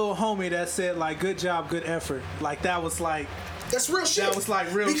little homie that said like, good job, good effort. Like that was like. That's real shit. That was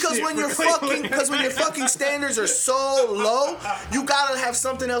like real because shit when for your Cleveland. fucking fucking standards are so low, you gotta have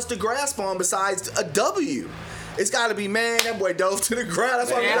something else to grasp on besides a W. It's got to be, man, that boy dove to the ground.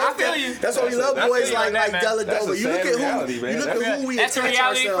 That's why we Man, love I feel you. That's why we love I boys feel you like on that, man. Della That's Dova. a You look sad at reality, who man. you look That's at who we That's a attach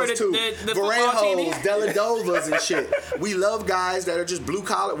reality for ourselves the to. football team. Varejos, Della Dovas and shit. We love guys that are just blue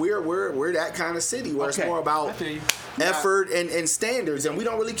collar. We're that kind of city where it's more about I feel you. effort and standards, and we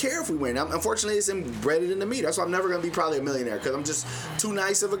don't really care if we win. Unfortunately, it's embedded into me. That's why I'm never gonna be probably a millionaire because I'm just too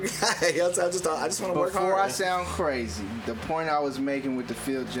nice of a guy. I just want to work hard. Before I sound crazy, the point I was making with the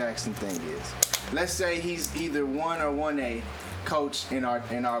Phil Jackson thing is, let's say he's either 1 or 1A coach in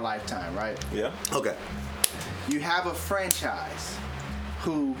our lifetime, right? Yeah. Okay. You have a franchise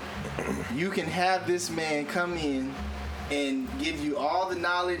who you can have this man come in and give you all the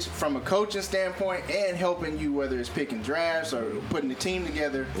knowledge from a coaching standpoint and helping you, whether it's picking drafts or putting the team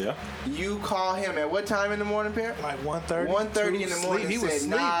together. Yeah. You call him at what time in the morning, Pear? Like 1:30. 1:30 in the morning. He was said,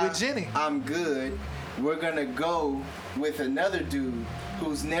 asleep nah, with Jenny. I'm good. We're gonna go with another dude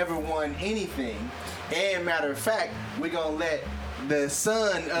who's never won anything. And matter of fact, we're gonna let the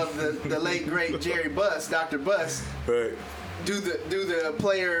son of the late great Jerry Buss, Dr. Buss, Right. do the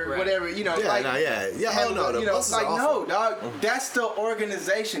player Right. whatever, you know. Yeah, like, hell no, the you know, Buss is like awful. no, dog. That's the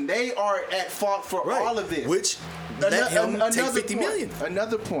organization. They are at fault for Right. all of this. Which let him take 50 million.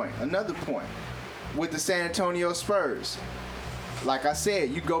 Another point. With the San Antonio Spurs. Like I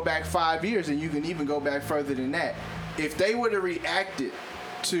said, you go back 5 years and you can even go back further than that. If they would have reacted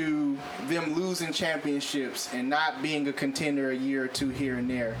to them losing championships and not being a contender a year or two here and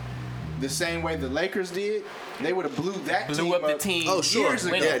there, the same way the Lakers did, they would have blew Blew up the team. Oh, sure. years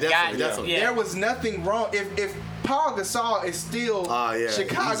ago. Yeah, definitely, Yeah. definitely. Yeah. There was nothing wrong. If Paul Gasol is still Yeah,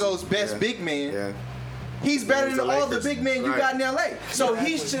 Chicago's easy. best Yeah. big man, Yeah. He's better He was than the all the Lakers. big men you Right. got in LA. So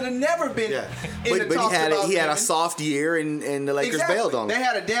he should have never been Yeah, in the but talks about he had a leaving. soft year, and the Lakers bailed on They him.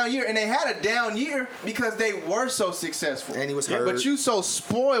 had a down year, and they had a down year because they were so successful. And he was Yeah, hurt. but you so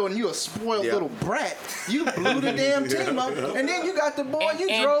spoiled, and you a spoiled Yeah. little brat. You blew the damn team up, and then you got the boy. You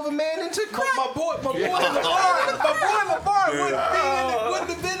And- drove a man into crack. My boy Lamar wouldn't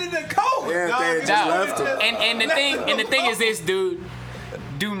have been in the cold. Yeah, dog. they just No. left him. And the thing is this, dude.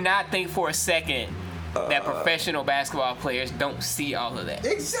 Do not think for a second that professional basketball players don't see all of that.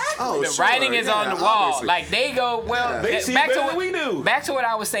 Exactly. Oh, The sure, writing is yeah, on the wall. obviously. Like they go, well, They see back better to than we do. Back to what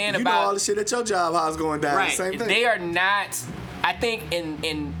I was saying You know all about the shit at your job, how's going down. right. The same thing. They are not. I think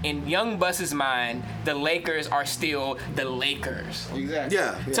in Young Buss's mind, the Lakers are still the Lakers. Exactly.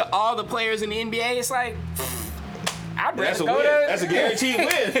 yeah. To all the players in the NBA, it's like I'd That's rather a go win. to. That's a guaranteed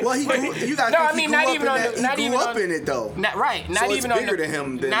win. Well, he grew, you got No, to I think mean, he not grew even up on in the- that. not He even grew up on- in it though. Not right. Not it's even on bigger the, to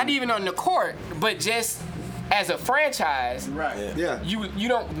him than- not even on the court, but just as a franchise, Right. Yeah. you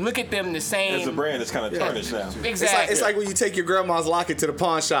don't look at them the same. As a brand, it's kind of tarnished now. Exactly. It's like when you take your grandma's locket to the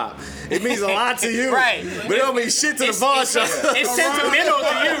pawn shop. It means a lot to you, Right. but it don't mean shit to the pawn shop. It's sentimental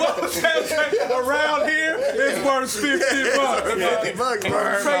to you. Around here, it's worth $50. $50, bro.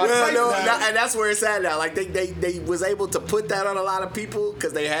 Well, no, and that's where it's at now. Like they was able to put that on a lot of people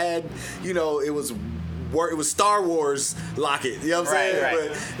because they had, it was Star Wars locket. You know what I'm saying? Right.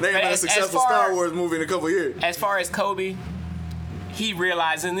 But they ain't But had a as successful far- Star Wars movie in a couple years. As far as Kobe, he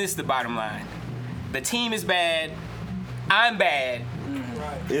realized, and this is the bottom line: the team is bad. I'm bad.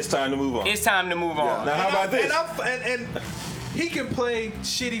 It's time to move on. It's time to move on. Now, how about this? And he can play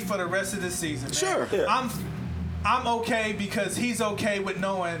shitty for the rest of the season. Man. Sure. Yeah. I'm okay because he's okay with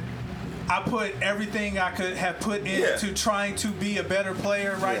knowing I put everything I could have put into trying to be a better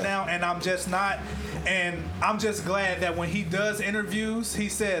player right now, and I'm just not. And I'm just glad that when he does interviews, he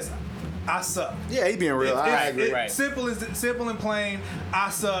says, "I suck." Yeah, he being real. I agree. Right. Simple and plain. I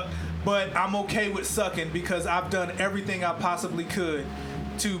suck, but I'm okay with sucking because I've done everything I possibly could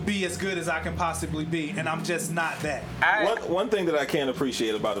to be as good as I can possibly be, and I'm just not that. One thing that I can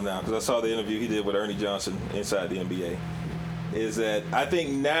appreciate about him now, because I saw the interview he did with Ernie Johnson inside the NBA, is that I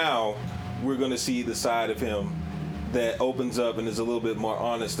think now we're going to see the side of him that opens up and is a little bit more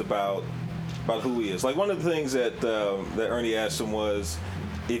honest about who he is. Like one of the things that Ernie asked him was,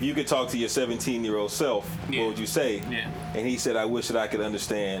 if you could talk to your 17-year-old self, what would you say? Yeah. And he said, I wish that I could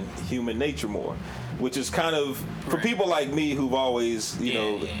understand human nature more, which is kind of, for people like me who've always,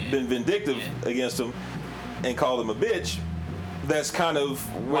 been vindictive against him and called him a bitch, that's kind of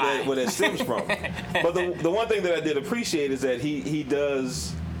where that stems from. But the one thing that I did appreciate is that he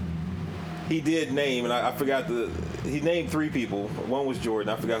did name, and I forgot he named 3 people. One was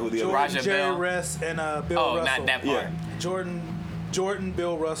Jordan. I forgot who the other was. Raja Jerry Bell. West and Bill Oh, Russell. not that part. Yeah. Jordan,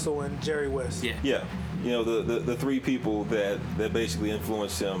 Bill Russell, and Jerry West. Yeah. Yeah. The 3 people that basically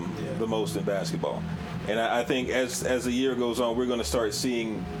influenced him the most in basketball. And I think as the year goes on, we're going to start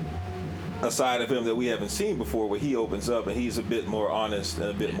seeing a side of him that we haven't seen before, where he opens up and he's a bit more honest and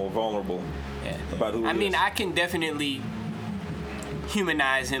a bit more vulnerable about who he is. I mean, I can definitely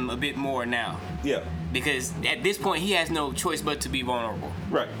humanize him a bit more now. Yeah. Because at this point, he has no choice but to be vulnerable.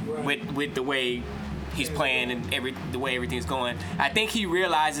 Right. With the way he's playing and the way everything's going. I think he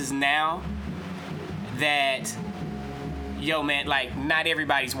realizes now that, yo, man, like, not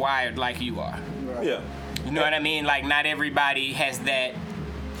everybody's wired like you are. Right. Yeah. You know what I mean? Like, not everybody has that.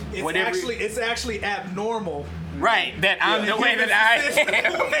 It's actually abnormal. Right. That I'm the way that I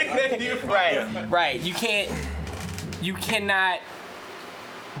am. Right. Yeah. Right. You cannot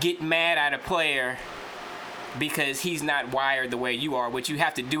get mad at a player because he's not wired the way you are. What you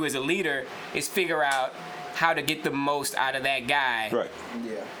have to do as a leader is figure out how to get the most out of that guy Right.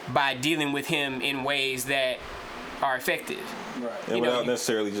 Yeah. by dealing with him in ways that are effective. Right. And You know, without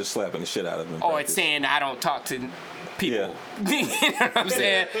necessarily just slapping the shit out of him. in Or practice. it's saying I don't talk to people. You know what I'm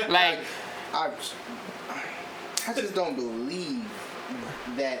saying? Like, I just don't believe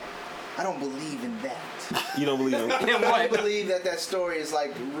that. I don't believe in that. You don't believe him? I don't believe that story is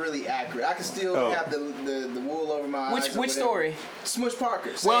like really accurate. I can still have the wool over my eyes. which or whatever. story? Smush Parker.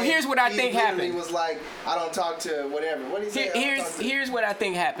 Well, saying here's what I he think literally happened. was like, I don't talk to whatever. What did he say? Here's what I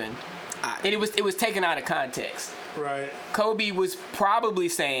think happened. And it was taken out of context. Right. Kobe was probably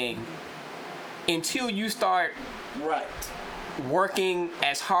saying, until you start Right. working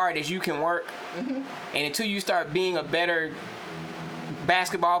as hard as you can work, and until you start being a better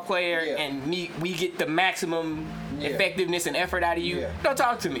basketball player and we get the maximum effectiveness and effort out of you, don't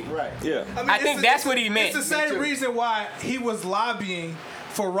talk to me. Right. Yeah. I think that's what he meant. It's the same reason why he was lobbying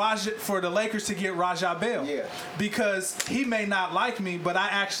for the Lakers to get Raja Bell. Yeah. Because he may not like me, but I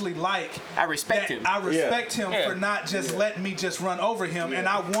actually I respect him. I respect him Yeah. for not just letting me just run over him, and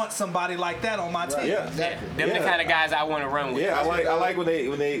I want somebody like that on my team. Yeah. Exactly. Them the kind of guys I want to run with. Yeah, I like when they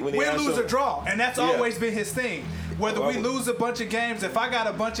We ask lose them- or draw, and that's always been his thing. Whether we lose a bunch of games, if I got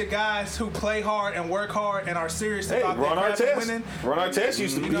a bunch of guys who play hard and work hard and are serious Hey, about Ron their craft and Artest. winning, Ron Artest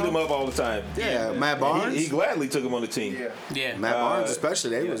used to beat him up all the time. Yeah, Matt Barnes. He gladly took him on the team. Yeah. Yeah. Matt Barnes,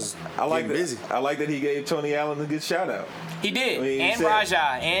 especially, they was I like getting that. busy. I like that he gave Tony Allen a good shout out. He did. I mean, he and said- Raja.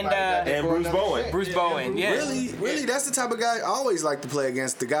 And And Bruce Bowen. Bruce Bowen. Yeah. Really, that's the type of guy I always like to play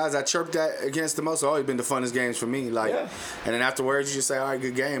against. The guys I chirped at against the most have always been the funnest games for me. Like, Yeah. and then afterwards you just say, all right,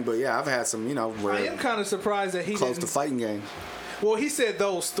 good game. But yeah, I've had some, where I am kind of surprised that he close didn't. to fighting games. Well, he said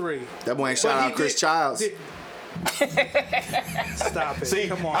those three. That boy ain't But shout he out Chris did- Childs. did- Stop it. See,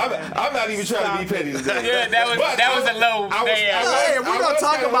 Come on. man. I'm not even trying to be petty today. Yeah, that was a low. Hey, if we're I gonna was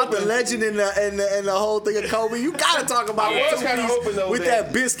talk kinda about the hoping- legend and the whole thing of Kobe, you gotta talk about I was the kinda two-piece hoping, though, with that-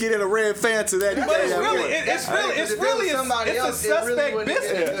 that biscuit and a red Fanta that he But gave it's that really, boy. it's a suspect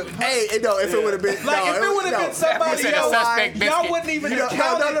business. Hey, no, if it would have been Like, if it would have been somebody said a else, suspect y'all biscuit. wouldn't even have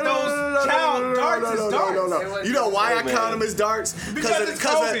counted those child darts as darts. You know why I man. count them as darts? Because it's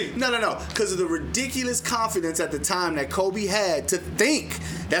Kobe. Because of the ridiculous confidence at the time that Kobe had to think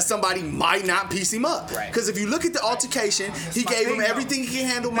that somebody might not piece him up. Right. Because if you look at the altercation, he my gave him thing, everything he can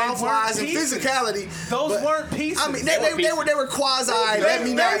handle, They mouth weren't wise and pieces. physicality. Those but- weren't pieces. I mean, they were quasi. Let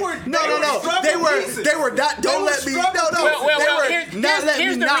me they not. were- No, they no, were no. struggle They were. pieces. They were not. They Don't were let me. No, struggle no. pieces. Well, They here's- were not letting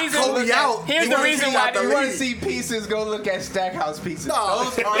here's me the knock reason- Kobe out. here's the once he reason got why the you You want to lead. see pieces? Go look at Stackhouse pieces. No.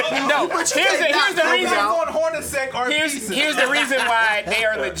 Those are No, But you here's can't the knock Kobe reason. out. on Hornacek are pieces. Here's the reason why they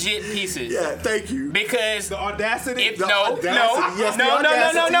are legit pieces. Yeah, thank you. Because The audacity. if The no, audacity. Yes, the no,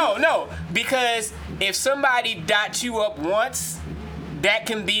 audacity. no. Because if somebody dots you up once, that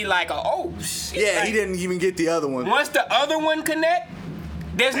can be like a shit. Yeah, Like, he didn't even get the other one. Once the other one connect,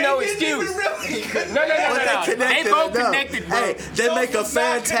 there's no They didn't excuse. even really connect. No. But they connected They both enough. connected, bro. Hey, they Those make a does not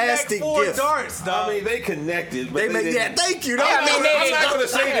connect fantastic four gift. darts, dog. I mean, they connected, but They make, didn't. yeah, thank you. Yeah, I mean, they- I'm not going to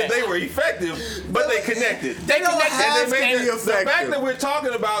say that they were effective, but they connected. They don't connected. have to and- be The fact effective. that we're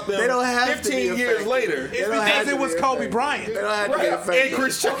talking about them They don't have to be 15 years effective. later, it's don't have because to it was be Kobe effective. Bryant. They don't have to be right? effective. And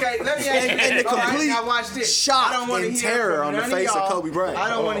Chris Chuck. Okay, let me ask you And the this. All right, complete now watch this. shock I don't wanna and hear terror from on the none face of y'all. Kobe Bryant. I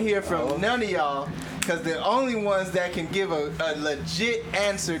don't want to Oh. hear from none of y'all because the only ones that can give a legit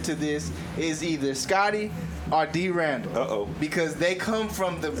answer to this is either Scotty or D. Randall. Uh-oh. Because they come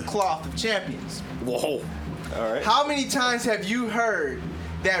from the cloth of champions. Whoa. All right. How many times have you heard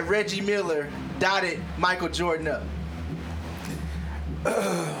that Reggie Miller dotted Michael Jordan up?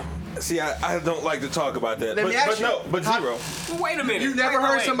 See, I don't like to talk about that. Let me ask you. But How- zero. Wait a minute. You never Wait,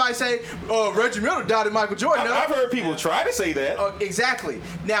 heard wait. somebody say, "Oh, Reggie Miller dotted Michael Jordan up." I've heard people try to say that. Exactly.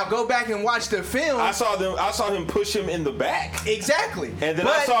 Now go back and watch the film. I saw him push him in the back, Exactly. and then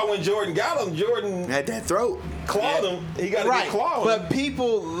I saw when Jordan got him. Jordan Had that throat. clawed him. He got a right. good claw. But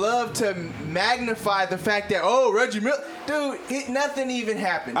people love to magnify the fact that Reggie Miller, dude, nothing even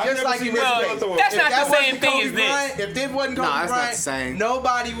happened. I've Just never like seen in this Reggie case. Miller throw That's a- not If that the same wasn't thing Kobe as this. Bryant, if this wasn't Kobe Nah, that's not Bryant, the same.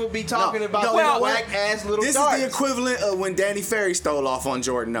 nobody would be talking about no, those you know what? whack ass little This darts. is the equivalent of when Danny Ferry stole off on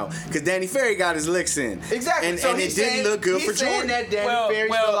Jordan, though. Because Danny Ferry got his licks in. Exactly. And, so and it he's didn't saying, look good he's for saying Jordan. that Danny Well, Ferry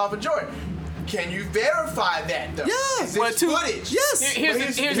well- stole off of Jordan. Can you verify that though? Yes. Is Well, this two- footage? Yes. Here's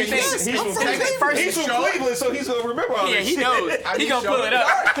the thing. Yes, He's I'm from from Cleveland. First, He's from show it. Cleveland, so he's gonna remember all yeah, this he shit. knows. I He need gonna to show pull the it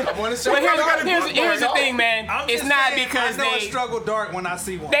up. dart. I want to show But the dart. here's the thing, man. I'm It's just not saying, because I know a they struggle dart when I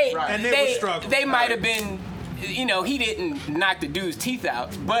see one. they Right. And it was struggle. they might have been. He didn't knock the dude's teeth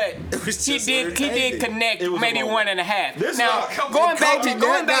out, but was he just did entertaining. connect It was a maybe moment. 1.5. This now is not- going back Kobe to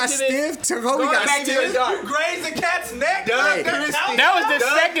going back got to this. stiff. Kobe going got back to stiff. the- You grazed the cat's neck. Doug That Christie. counts. That was the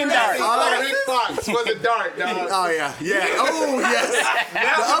second dart. Rick Fox was a dart, dog. Oh, yeah. Yeah. Oh, yes.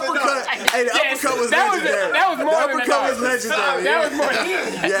 The uppercut. Hey, the Yes, uppercut was that was legendary. that was more The than a uppercut dart. was legendary. That was more than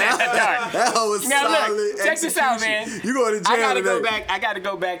a Yeah. dart. That was Now solid look, check this out, execution. man. You going to jail I gotta go today. back. I gotta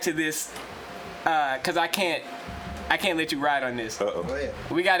go back to this because I can't let you ride on this. Go ahead.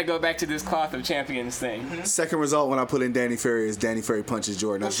 We got to go back to this cloth of champions thing. Second result when I put in Danny Ferry is Danny Ferry punches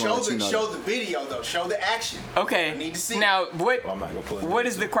Jordan. I just want to let you know. Show the video though. Show the action. Okay. I need to see. Now, what I'm not gonna pull it. what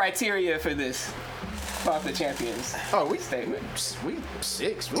is the criteria for this cloth of champions? Oh, we statement. We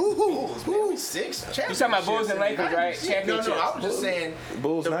six. We Ooh, Bulls, man. ooh. We six. You talking about Bulls and Lakers, right? Championships. No, I was just saying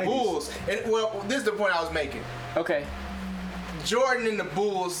Bulls the 90s. Bulls. And well, this is the point I was making. Okay. Jordan and the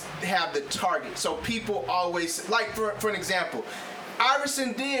Bulls have the target, so people always like. For an example,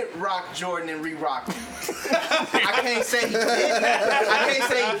 Iverson did rock Jordan and re-rock him. I can't say he didn't. I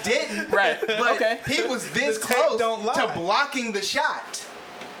can't say he didn't. Right. But Okay. he was this The tape close don't lie. to blocking the shot.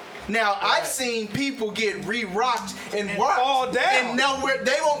 Now I've seen people get re-rocked and rocked fall down. and nowhere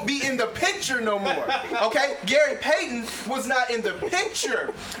they won't be in the picture no more. Okay, Gary Payton was not in the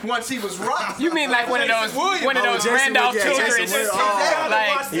picture once he was rocked. You mean like one of those Jason Randolph Williams, yeah, Children's? Jason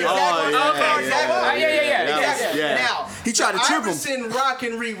Like, yeah. Now He tried to trip him. Iverson rock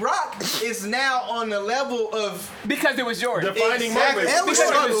and re-rock is now on the level of because it was Jordan. Defining Exactly. moment. It was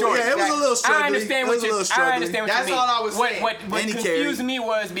Because it was struggling. Jordan. Yeah, it was a little struggling. I understand what you mean. That's all I was saying. What And he confused carried. me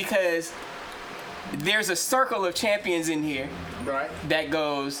was because there's a circle of champions in here right. that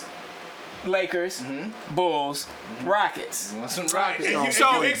goes Lakers, Bulls, Rockets. Some Right. Rockets. And you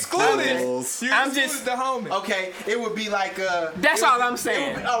So- excluded. Bulls. You I'm excluded just- the homie. Okay, it would be like That's all I'm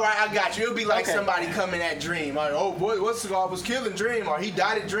saying. All right, I got you. It would be like Okay. somebody coming at Dream. Like, oh boy, what's I was killing Dream, or he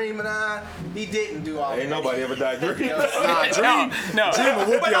died at Dream, and he didn't do all that. Ain't nobody ever died dreaming. Nah, Dream. No. Dream will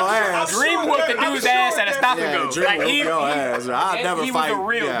whoop your ass. Dream whooped the dude's ass at a stop and Yeah, go. Dream Like, will whoop your ass. I'd never he was fight. a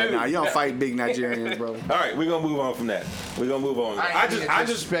real dude. Nah, you don't fight big Nigerians, bro. All right, we're gonna move on from that. We're gonna move on. I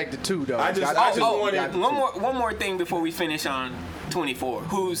just respect the two though. I just wanted. One more thing before we finish on 24,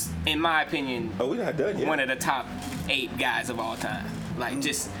 who's, in my opinion, Oh, we're not done yet. one of the top 8 guys of all time. Like,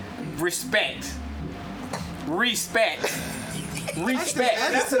 just respect.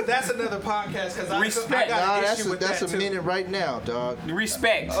 That's another podcast because I Respect. got an Nah, issue with that's that a too. minute right now, dog.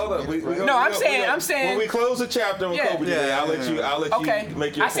 Respect. Hold up. No, I'm saying- When we close the chapter on Yeah. Kobe today, Yeah. I'll let Okay. you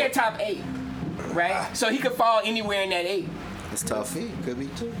make your I said point. top 8, right? So he could fall anywhere in that 8. It's tough. He could be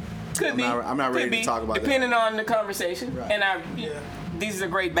too. Could be. I'm not ready Could to be, talk about that. depending on the conversation. Right. And these are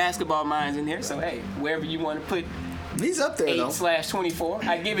great basketball minds in here. So hey, wherever you want to put He's up there, though. 8/24,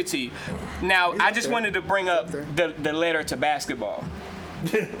 I give it to you. Now, I just wanted to bring up the letter to basketball.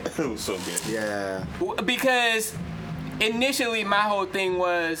 It was so good. Yeah. Because initially my whole thing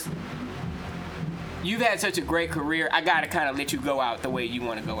was, you've had such a great career, I gotta kind of let you go out the way you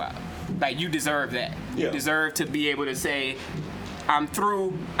want to go out. Like, you deserve that. Yeah. You deserve to be able to say, I'm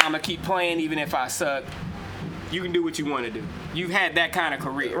through, I'm gonna keep playing even if I suck. You can do what you want to do. You've had that kind of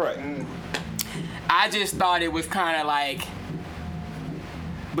career. Right. I just thought it was kind of like,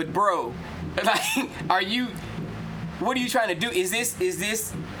 but bro, like, what are you trying to do? Is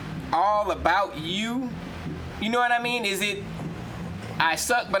this all about you? You know what I mean? Is it, I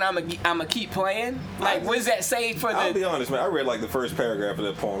suck, but I'm a keep playing? Like, what does that say for I'll be the? honest, man. I read like the first paragraph of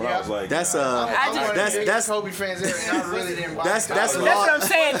that poem, and I was like, That's That's Kobe fans there, and I really didn't. That's That's what I'm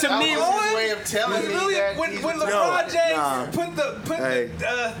saying. To me, That was his way of telling me Really, that when he's- LeBron James nah. put the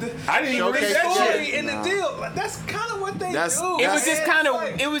I didn't even read Showcase that story shit. in the deal, like, that's kind of what they That's- do. it was just kind of,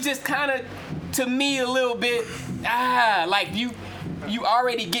 Like, it was just kind of, to me, a little bit, like you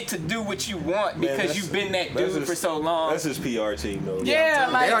already get to do what you want Man, because that's- you've been that that's dude his- for so long. That's his PR team, though. Yeah,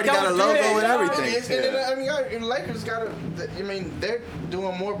 like, They already got don't a do logo that, and dog. everything. And Lakers got to. I mean, they're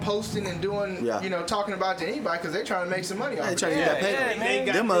doing more posting and doing, talking about to anybody because they're trying to make some money off They it. trying to get that paper.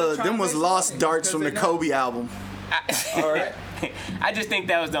 Yeah, man. Them was lost darts from the Kobe album. All right. I just think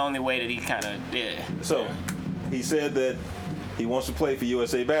that was the only way that he kind of did. So, he said that he wants to play for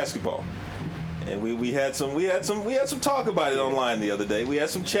USA Basketball, and we had some talk about it online the other day. We had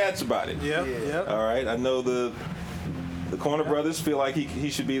some chats about it. Yep. All right. I know the Corner brothers feel like he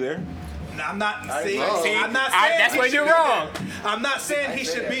should be there. I'm not saying. That's where you're wrong. I'm not saying he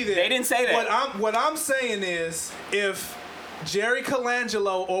should be there. They didn't say that. What I'm saying is, if Jerry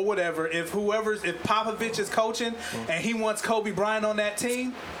Colangelo or whatever, if Popovich is coaching and he wants Kobe Bryant on that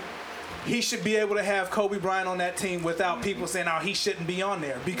team, he should be able to have Kobe Bryant on that team without people saying, "Oh, he shouldn't be on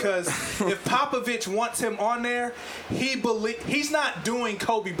there." Because if Popovich wants him on there, he's not doing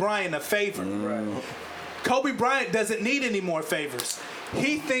Kobe Bryant a favor. Right. Kobe Bryant doesn't need any more favors.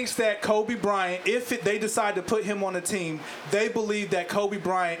 He thinks that Kobe Bryant, they decide to put him on a team, they believe that Kobe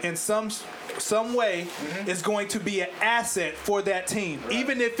Bryant in some way is going to be an asset for that team. Right.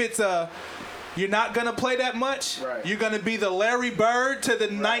 Even if it's you're not going to play that much, you're going to be the Larry Bird to the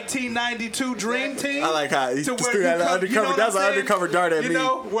 1992 Dream Team. I like how he to just where threw you that come- undercover. you know what That's I'm an saying? undercover dart at you me.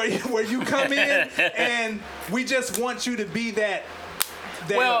 know, where you come in and we just want you to be that.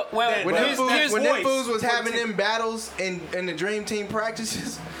 Well, When here's them voice fools was for having the team. them battles in the Dream Team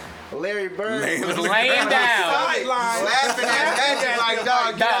practices, Larry Bird was laying down. Sideline. laughing at Magic like,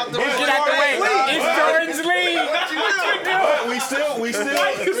 dog, get out the way. Get out the way. It's Jordan's league. But we still Why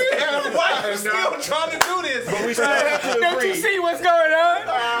you still trying to do this? but we still have to Don't you agree. see what's going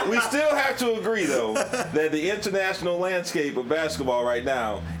on? We still have to agree, though, that the international landscape of basketball right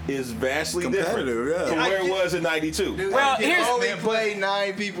now is vastly different Competitive, yeah. from where it was in '92. Dude, Well, you can here's- only play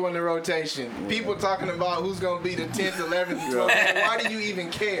 9 people in the rotation. People talking about who's going to be the 10th, 11th, 12th. Why do you even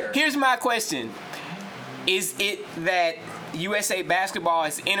care? Here's my question. Is it that USA basketball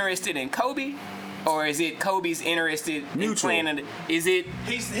is interested in Kobe? Or is it Kobe's interested in playing? Is it?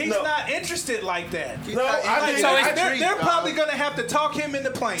 He's not interested like that. They're probably gonna have to talk him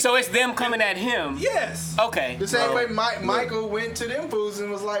into playing. So it's them coming at him. Yes. Okay. The same way Michael went to them fools and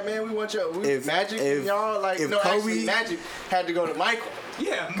was like, "Man, we want y'all." Y'all like Kobe, Magic had to go to Michael.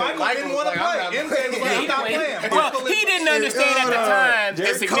 Yeah, Michael didn't want to play. MJ was like, I'm not playing. Well, he didn't understand at the time the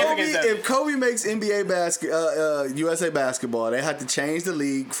significance of it. If Kobe makes NBA USA basketball, they have to change the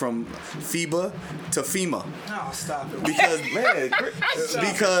league from FIBA to FEMA. Oh, stop it. Because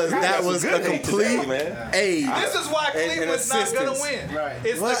that was a complete aid. This is why Cleveland's not going to win. Right.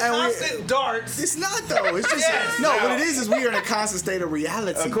 It's the constant darts. It's not, though. It's just what it is we are in a constant state of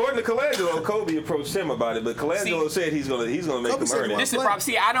reality. According to Colangelo, Kobe approached him about it, but Colangelo said he's gonna make him earn it. This is the problem.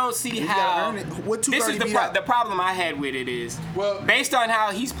 See, I don't see how. This is the problem I had with it is, based on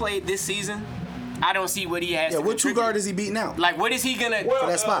how he's played this season, I don't see what he has. What two guard is he beating out? Like, what is he gonna? For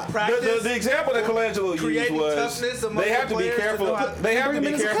that spot. The example that Colangelo used was they have to be careful. They have to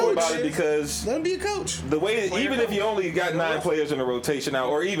be careful about it because let him be a coach. The way, even if you only got 9 players in a rotation now,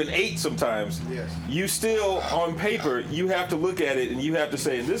 or even 8 sometimes, you still on paper you have to look at it and you have to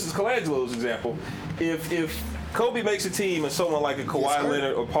say, and this is Colangelo's example. If Kobe makes a team and someone like a Kawhi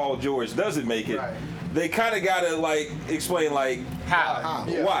Leonard or Paul George doesn't make it, they kind of gotta explain how,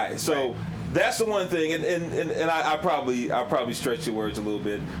 why. So. That's the one thing, and I probably stretch your words a little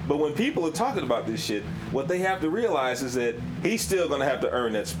bit. But when people are talking about this shit, what they have to realize is that he's still going to have to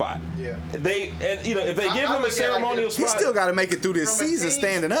earn that spot. Yeah. If they give him a ceremonial spot, he still got to make it through this season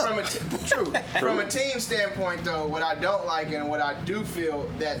standing up. From a team standpoint, though, what I don't like and what I do feel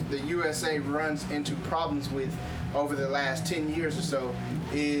that the USA runs into problems with over the last 10 years or so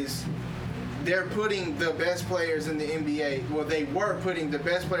is. They're putting the best players in the NBA. Well, they were putting the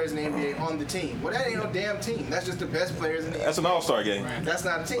best players in the NBA on the team. Well, that ain't no damn team. That's just the best players in the NBA. That's an all-star game. That's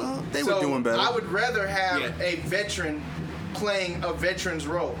not a team. Well, they were doing better. I would rather have a veteran playing a veteran's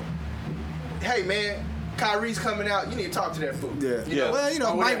role. Hey, man, Kyrie's coming out. You need to talk to that fool. Yeah. Well,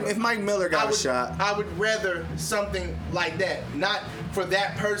 if Mike Miller got a shot. I would rather something like that. Not for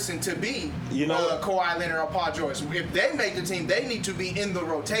that person to be Kawhi Leonard or Paul George. If they make the team, they need to be in the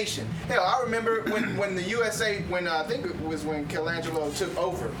rotation. Hell, I remember when the USA, I think it was when Colangelo took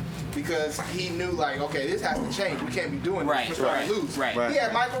over, because he knew, okay, this has to change. We can't be doing this. We're starting to lose. He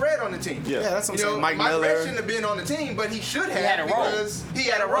had Michael Redd on the team. Yeah, that's what I'm saying. Mike Miller Miller shouldn't have been on the team, but he should have. He had a role. Because he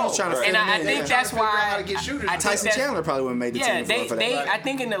had a role. And I think that's why Tyson Chandler probably wouldn't have made the team for that. I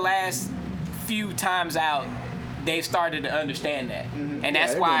think in the last few times out, they've started to understand that. And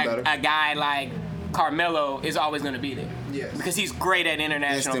that's why a guy like Carmelo is always going to be there. Yes. Because he's great at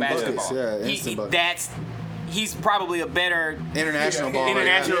international basketball. He's probably a better international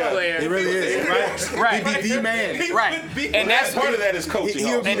player. He really is. Right. He be the man. Right. And that's part of that is coaching.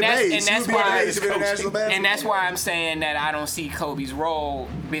 And that's why I'm saying that I don't see Kobe's role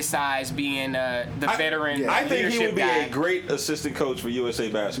besides being the veteran. I think he would be a great assistant coach for USA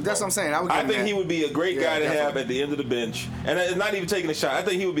basketball. That's what I'm saying. I think he would be a great guy to have at the end of the bench, and not even taking a shot. I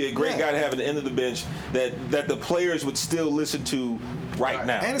think he would be a great guy to have at the end of the bench that the players would still listen to right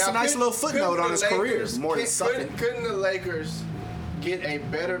now. And it's a nice little footnote on his career. More than couldn't the Lakers get a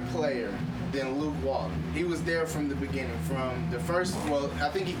better player than Luke Walton? He was there from the beginning, from the first. Well, I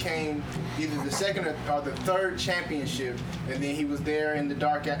think he came either the second or the third championship, and then he was there in the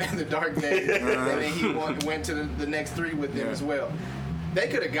dark days, and then he went to the next 3 with them as well. They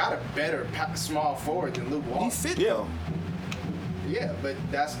could have got a better small forward than Luke Walton. He fit though. Yeah, but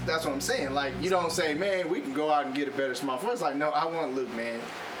that's what I'm saying. You don't say, man, we can go out and get a better small forward. It's like, no, I want Luke, man.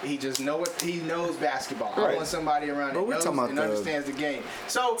 He just knows basketball. I want somebody around that knows and understands the game.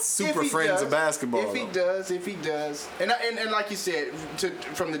 So super friends of basketball. If he does, and like you said,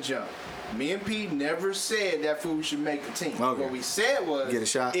 from the jump, me and Pete never said that fool should make the team. Okay. What we said was, get a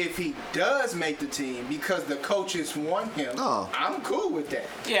shot. If he does make the team because the coaches want him, I'm cool with that.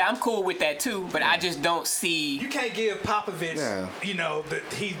 Yeah, I'm cool with that too, but I just don't see. You can't give Popovich, that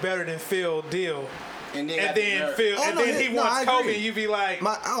he's better than Phil deal. And then he wants Kobe, and you be like,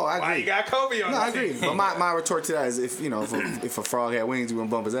 I agree. Why you got Kobe on the team? I agree. But my retort to that is if a frog had wings, we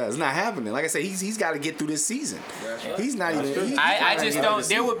wouldn't bump his ass. It's not happening. Like I say, he's got to get through this season. Right. He's not even. I just don't.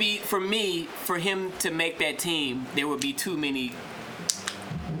 There would be, for him to make that team, there would be too many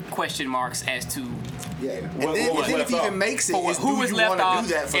question marks as to. Yeah, and then if he even makes it, who was left off,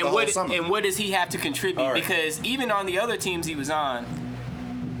 do that for the whole summer? And what does he have to contribute? Right. Because even on the other teams he was on,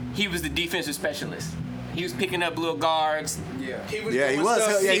 he was the defensive specialist. He was picking up little guards. Yeah, he was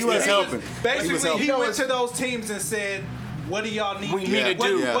helping. Basically, he went to those teams and said, what do y'all need? We need to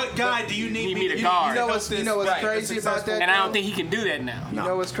do. What guy do you need me to guard? You know what's crazy about that? And I don't think he can do that now. You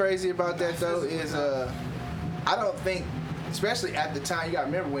know what's crazy about that though is I don't think, especially at the time, you gotta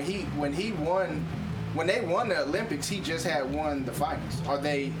remember when they won the Olympics, he just had won the finals. Or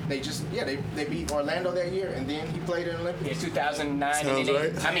they beat Orlando that year, and then he played in the Olympics. Yeah, 2009 Sounds and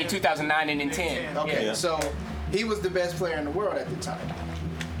then right. I mean 2009 and then 10. Okay, Yeah. so he was the best player in the world at the time.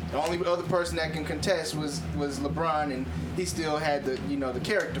 The only other person that can contest was LeBron, and he still had the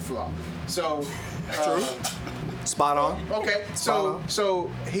character flaw. So True. Spot on. okay, so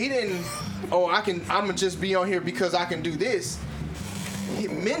he didn't. I'm gonna just be on here because I can do this.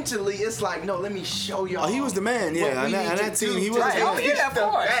 Mentally, it's like, no, let me show y'all. Oh, he was the man, yeah. And that team, he was Right. the Oh, man. yeah, of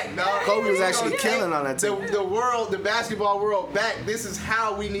course. Kobe was actually killing on that team. The basketball world back. This is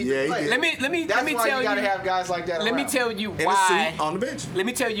how we need Yeah, to play. he did. Let me That's why tell you gotta you. have guys like that. Let me around. tell you In a why. suit on the bench. Let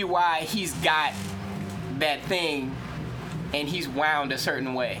me tell you why he's got that thing, and he's wound a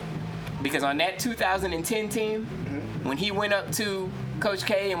certain way. Because on that 2010 team, when he went up to Coach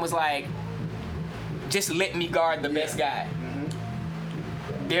K and was like, "Just let me guard the best guy."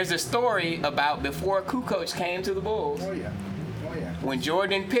 There's a story about before Kukoc came to the Bulls. Oh yeah. When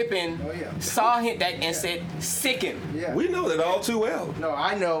Jordan Pippen saw him and said, "Sick him." Yeah. We know that all too well. No,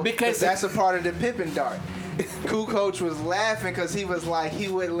 I know Because- that's a part of the Pippen dart. Kukoc was laughing because he was like, he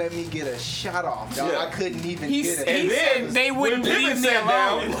wouldn't let me get a shot off. Dog. Yeah. I couldn't even He get it. said they wouldn't when leave Pippen me sat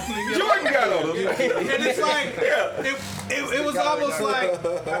alone. down, Jordan got on him. And it's like, it was almost like,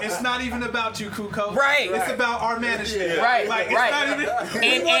 it's not even about you, Kukoc. Right. It's about our management. Right, Like, it's right. not even,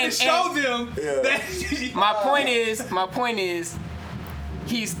 we And- want and- to show them that. My point is,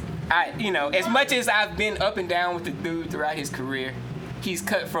 as much as I've been up and down with the dude throughout his career, he's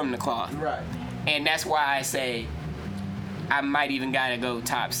cut from the cloth. Right. And that's why I say I might even gotta go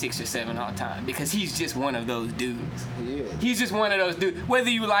top 6 or 7 all time, because he's just one of those dudes. He is. He's just one of those dudes, whether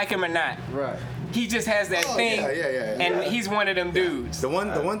you like him or not. Right. He just has that thing, and he's one of them dudes. The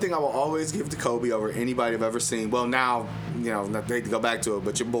one thing I will always give to Kobe over anybody I've ever seen. Well, now, not to hate to go back to it,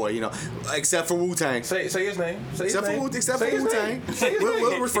 but your boy, except for Wu-Tang. Say his name. Say his Except name. for Say his Wu-Tang. name. Say his name.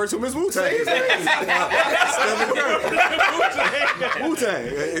 We'll refer to him as Wu-Tang. Wu-Tang.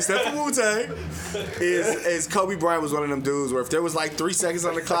 Except for Wu-Tang, is Kobe Bryant was one of them dudes where if there was like 3 seconds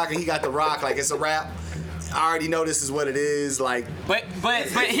on the clock and he got the rock, like it's a wrap. I already know this is what it is. Like, But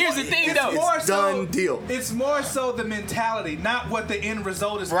here's the thing, though. it's done deal. It's more so the mentality, not what the end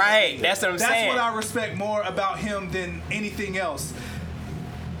result is. Right, that's what I'm saying. That's what I respect more about him than anything else.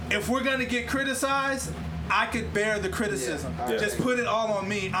 If we're gonna get criticized, I could bear the criticism. Yeah. Just put it all on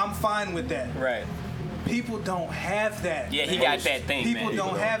me. I'm fine with that. Right. People don't have that. Yeah, he got that thing, People man.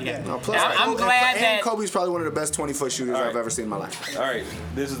 don't have that. No, plus, I'm glad and that- Kobe's probably one of the best 20-foot shooters All right. I've ever seen in my life. All right,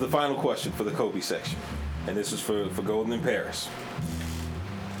 this is the final question for the Kobe section, and this is for Golden in Paris.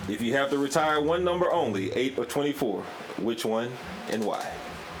 If you have to retire one number only, 8 or 24, which one and why?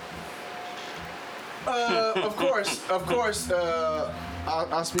 Of course.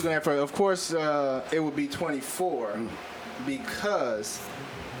 I'll speak on that first. Of course, it would be 24 because,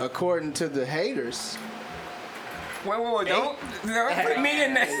 according to the haters. Whoa, don't put me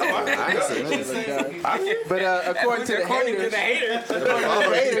in there. I ain't saying nothing. But according to the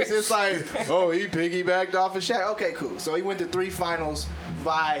haters, it's like, oh, he piggybacked off of Shaq. Okay, cool. So he went to 3 finals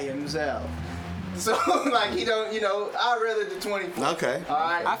by himself. So like he don't, I'd rather the 24. Okay. All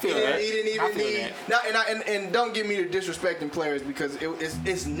right. I feel that. He didn't I even feel need. that. And don't get me to disrespecting players because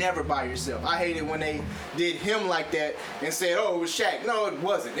it's never by yourself. I hate it when they did him like that and said, oh, it was Shaq. No, it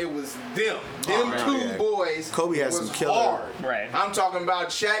wasn't. It was them. Them two boys. Kobe had was some killer- hard. Right. I'm talking about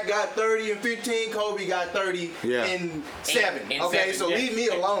Shaq got 30 and 15. Kobe got 30 and 7. And okay, 7, so yeah. leave me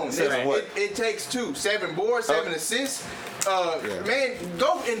alone. Seven what? It takes 2. 7 boards, 7 assists. Man,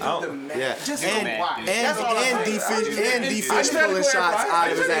 go into the match. Yeah. Just And- go watch. and That's all I'm saying. defense pulling shots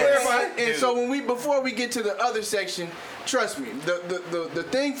out of his ass. And so before we get to the other section, trust me, the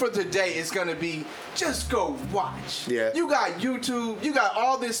thing for today is gonna be just go watch. Yeah. You got YouTube, you got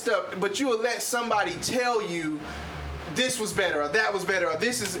all this stuff, but you will let somebody tell you this was better or that was better or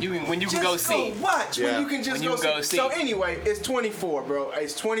this is when you can go see. watch Yeah. when you can just When you go, can go see. see. So anyway, it's 24, bro.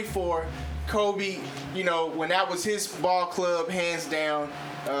 It's 24. Kobe, when that was his ball club, hands down.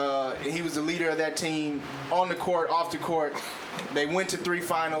 He was the leader of that team on the court, off the court. They went to 3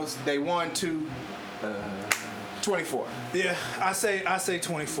 finals. They won 2. 24. Yeah, I say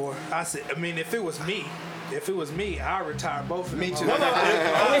 24. I mean, if it was me, I'd retire both of them. Me too. We're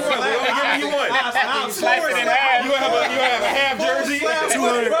gonna give you one. I'm Slice it in half. You have a half jersey.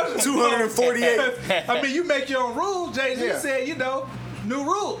 248. I mean, you make your own rules. Jay-Z Yeah. said, new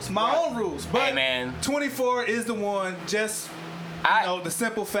rules, my own rules. But Hey, man. 24 is the one. Just the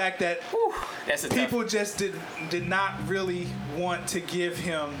simple fact that that's a people just did not really want to give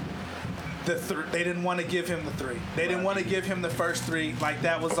him the they didn't want to give him the 3. They didn't want to give him the first 3. Like,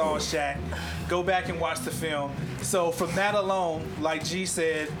 that was all Shaq. Go back and watch the film. So from that alone, like G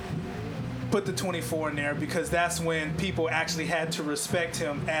said, put the 24 in there, because that's when people actually had to respect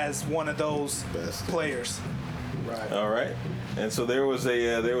him as one of those players. Right. All right. And so there was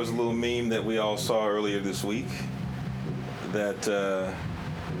a little meme that we all saw earlier this week that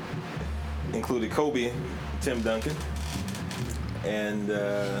included Kobe, Tim Duncan, and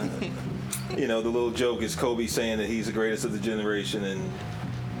the little joke is Kobe saying that he's the greatest of the generation,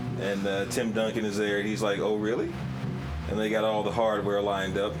 and Tim Duncan is there, and he's like, "Oh, really?" And they got all the hardware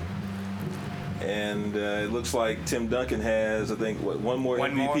lined up, and it looks like Tim Duncan has, I think, one more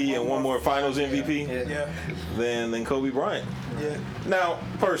MVP and one more Finals MVP than Kobe Bryant. Yeah. Now,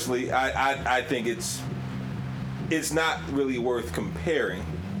 personally, I think it's not really worth comparing,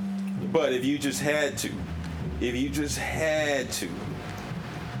 but if you just had to,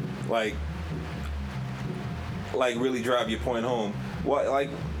 like really drive your point home, why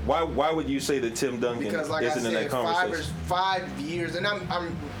would you say that Tim Duncan Because, like isn't I in that said, conversation? 5 years, and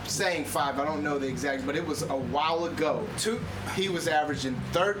I'm saying 5. I don't know the exact, but it was a while ago. He was averaging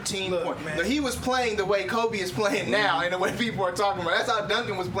 13 points. Man. Now, he was playing the way Kobe is playing now, and the way people are talking about. That's how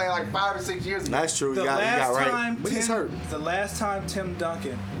Duncan was playing like 5 or 6 years ago. That's true. You got right. But he's hurt. The last time Tim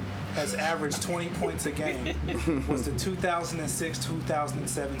Duncan has averaged 20 points a game was the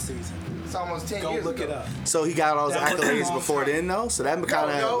 2006-2007 season. It's almost 10 Go years look ago. it up. So he got all his That was a accolades long before time. then, though. So that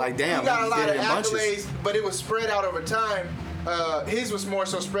kind of like, damn, he got a lot did of it in bunches. accolades, but it was spread out over time. His was more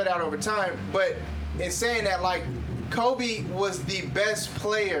so spread out over time. But in saying that, like, Kobe was the best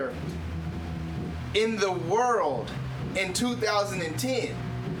player in the world in 2010.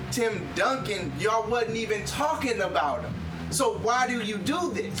 Tim Duncan, y'all wasn't even talking about him. So why do you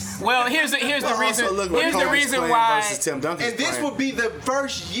do this? Well, here's the reason. Here's the reason why. why. Tim Duncan's And this playing. will be the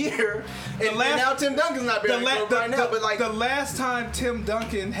first year. And now Tim Duncan's not being right now, but like the last time Tim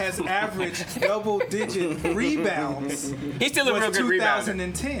Duncan has averaged double-digit rebounds He's still a real was good rebounder.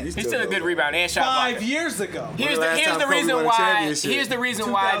 2010. He's still a good rebounder and shot 5 blocker. years ago. Here's the last time the Kobe reason won a why. championship? Here's the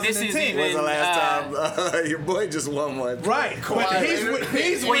reason why this is 2010. even. When's the last time your boy just won one? Right. But he's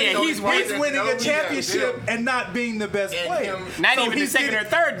winning a championship and not being the best player. Not even the second or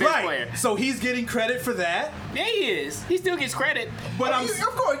third best player. So he's getting credit for that. Yeah, he is. He still gets credit. But of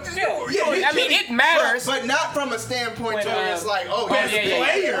course, I mean, it matters. but not from a standpoint where it's like, best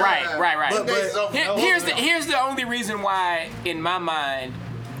player. Right. Here's the only reason why, in my mind,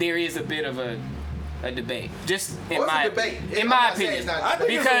 there is a bit of a debate. Just in my opinion. I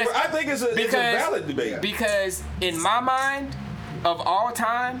think it's a valid debate. Because in my mind, of all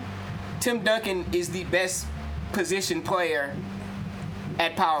time, Tim Duncan is the best position player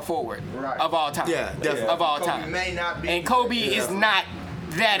at power forward of all time. Yeah, definitely. Of all Kobe time. may not be, and Kobe is not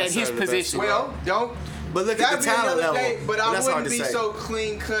that at his position. Well, don't. But look at the talent level. But I that's hard wouldn't to be say. so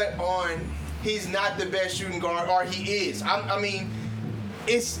clean cut on he's not the best shooting guard, or he is. I mean,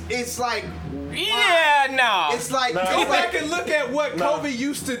 it's like. Yeah, no. It's like Go back and look at what Kobe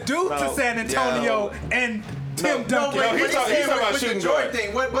used to do to San Antonio and Tim Duncan. No, he's talking about shooting the Jordan guard.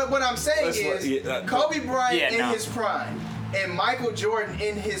 thing. What I'm saying is Kobe Bryant in his prime and Michael Jordan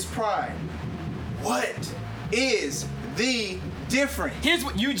in his prime. What is the difference? Here's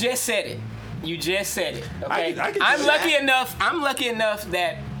what you just said it. You just said it. Okay. I can I'm do lucky that. enough. I'm lucky enough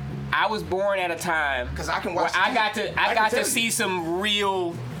that I was born at a time 'Cause I can where watch I TV. got to tell see you. some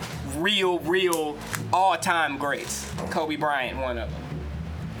real all-time greats. Kobe Bryant, one of them.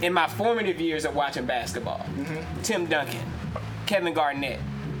 In my formative years of watching basketball, Tim Duncan, Kevin Garnett,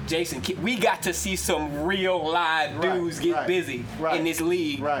 Jason Kidd, we got to see some real live dudes get busy in this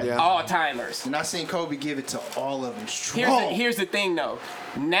league, all-timers. And I seen Kobe give it to all of them strong. Here's the thing, though.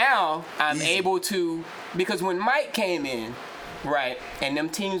 Now I'm able to, because when Mike came in, right, and them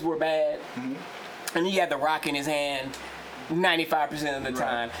teams were bad, and he had the rock in his hand 95% of the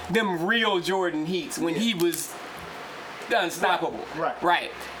time. Them real Jordan Heats when he was unstoppable.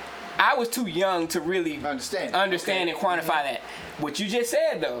 Right. I was too young to really understand and quantify that. What you just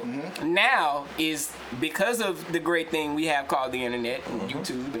said, though, now is because of the great thing we have called the internet and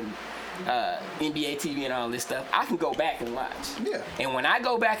YouTube and NBA TV and all this stuff, I can go back and watch. Yeah. And when I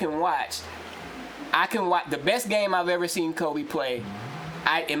go back and watch, I can watch the best game I've ever seen Kobe play,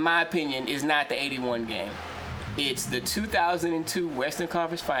 in my opinion, is not the 81 game. It's the 2002 Western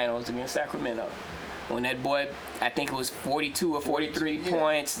Conference Finals against Sacramento. When that boy, I think it was 42 or 43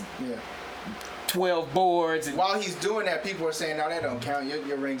 points, 12 boards. And, while he's doing that, people are saying, no, that don't count.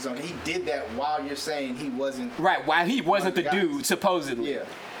 Your rings don't count. He did that while you're saying he wasn't. right, while he wasn't the guys. dude, supposedly. Yeah.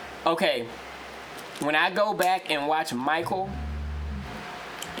 Okay, when I go back and watch Michael,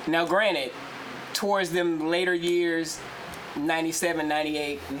 now granted, towards them later years, 97,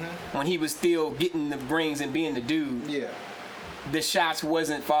 98, when he was still getting the rings and being the dude, Yeah. the shots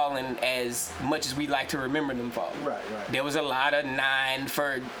wasn't falling as much as we like to remember them falling. Right. There was a lot of 9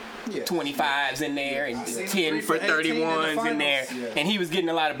 for Yeah. 25s in there and I've seen 10 3 for for 18 in the 31s in there, finals. Yeah. and he was getting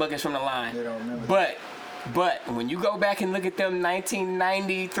a lot of buckets from the line. They don't remember But when you go back and look at them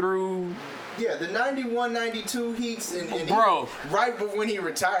 1990 through, Yeah, the 91, 92 Heats, and Bro. right when he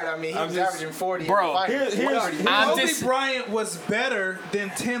retired, I mean, he was averaging 40 Bro. in the finals. Here's- I'm Kobe just- Bryant was better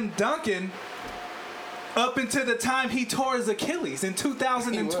than Tim Duncan up until the time he tore his Achilles in He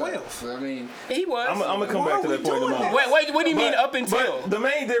 2012. was. I mean, he was. I'm gonna come Why back are to we that point in a doing moment. this? Wait, what do you mean up until? But the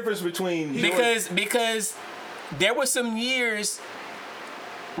main difference between Because there were some years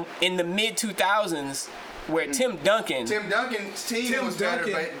in the mid 2000s where Tim Duncan's team Tim was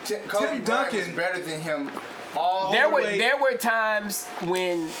Duncan- better, but Kobe Tim Bryant was Duncan- better than him all there the were way. there were times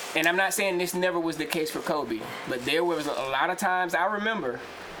when, and I'm not saying this never was the case for Kobe, but there was a lot of times I remember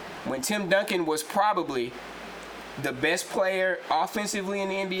when Tim Duncan was probably the best player offensively in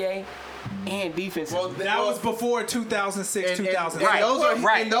the NBA and defensively. That was before 2006, 2007.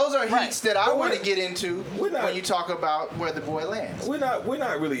 Right. And those are Right. heats that I want to get into we're not- when you talk about where the boy lands. we're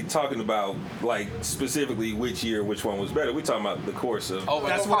not really talking about like specifically which year which one was better. We're talking about the course of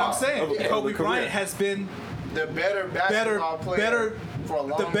That's what I'm saying. Of- of Kobe the career. Bryant has been The better basketball player for a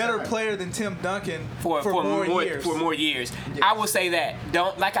long the better time. player than Tim Duncan for more years. For more years. Yes. I will say that.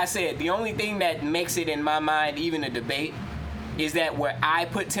 Like I said, the only thing that makes it in my mind even a debate is that where I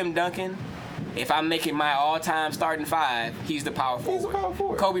put Tim Duncan, if I'm making my all-time starting 5, he's the power forward. He's the power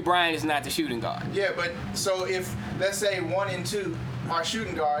forward. Kobe Bryant is not the shooting guard. Yeah, but so if let's say 1 and 2 are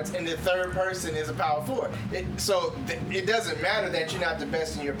shooting guards and the third person is a power forward, it doesn't matter that you're not the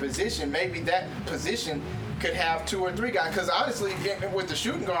best in your position. Maybe that position could have 2 or 3 guys. Because honestly, with the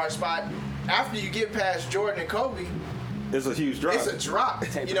shooting guard spot, after you get past Jordan and Kobe, it's a huge drop. it's a drop.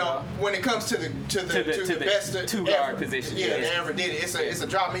 You know, when it comes to the best two guard ever. position. Yeah, they ever did it. It's a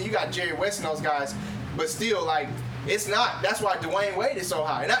drop. I mean, you got Jerry West and those guys, but still, like, it's not. That's why Dwayne Wade is so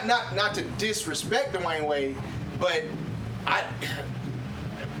high. Not to disrespect Dwayne Wade, but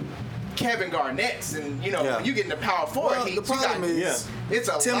Kevin Garnett's and when you get in the power forward, Well, the problem is it's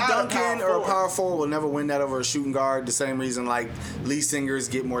a Tim lot Duncan of or a power power forward will never win that over a shooting guard. The same reason like lead singers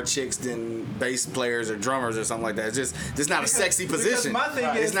get more chicks than bass players or drummers or something like that. It's not a sexy position. Because my thing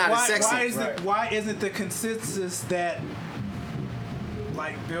It's is, not why, as sexy. why isn't the consensus that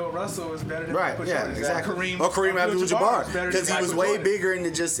like Bill Russell is better than Right, Michael yeah, Jordan? exactly. Kareem Or Kareem Abdul-Jabbar, is better because than he was Michael way Jordan. bigger and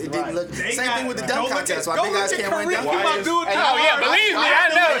it didn't look. They Same got- thing with the go dunk look contest. at- Why go big guys look can't at win Kareem dunk contests. Abdul-Jabbar. Oh yeah, believe me, I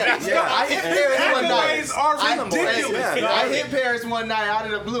know that. Yeah. I hit Paris one night. Accolades are ridiculous. Yeah. I hit Paris one night out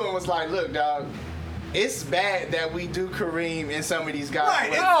of the blue and was like, "Look, dog, it's bad that we do Kareem and some of these guys."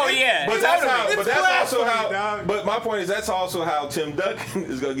 Right. Oh yeah. But that's It's also blasphemy, how. dog. But my point is that's also how Tim Duncan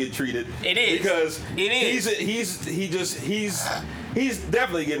is going to get treated. It is. Because It is. he's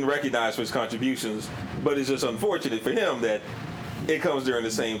definitely getting recognized for his contributions. But it's just unfortunate for him that it comes during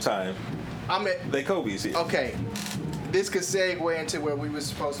the same time that Kobe's here. Okay, this could segue into where we were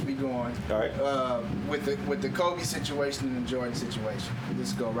supposed to be going. All right. With the Kobe situation and the Jordan situation.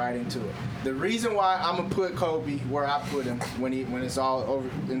 Let's go right into it. The reason why I'm gonna put Kobe where I put him when it's all over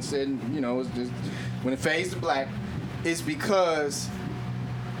and said, it's just when it fades to black, is because,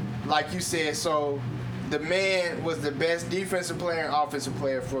 like you said, so the man was the best defensive player and offensive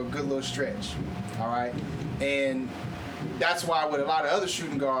player for a good little stretch. All right, and that's why with a lot of other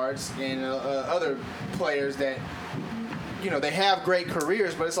shooting guards and other players that they have great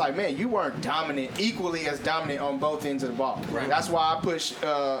careers, but it's like, man, you weren't equally as dominant on both ends of the ball. Right. That's why I push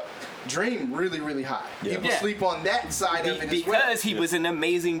Dream really, really high. Yeah. People Yeah. sleep on that side of it as well. Because he was an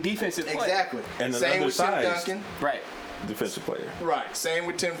amazing defensive player. Exactly. And Same with Tim undersized. Duncan. Right. Defensive player. Right. Same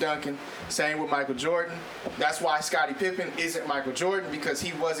with Tim Duncan. Same with Michael Jordan. That's why Scottie Pippen isn't Michael Jordan, because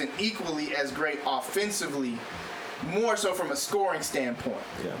he wasn't equally as great offensively, more so from a scoring standpoint.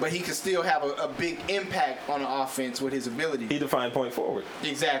 Yeah. But he could still have a big impact on the offense with his ability. He defined point forward.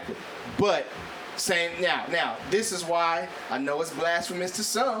 Exactly. But same now, this is why I know it's blasphemous to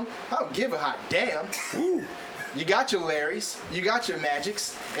some. I don't give a hot damn. Ooh. You got your Larrys, you got your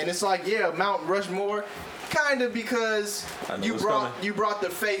Magics, and it's like, yeah, Mount Rushmore, kind of, because I know you what's brought coming. you brought the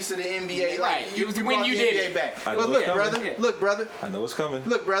face of the NBA. Right. Like It was when brought you the did NBA it. back. I know But what's look, coming. brother, Yeah. look, brother, I know what's coming.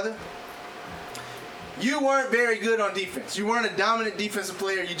 look, brother. You weren't very good on defense. You weren't a dominant defensive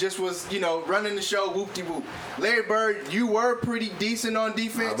player. You just was, running the show, whoop-de-whoop. Larry Bird, you were pretty decent on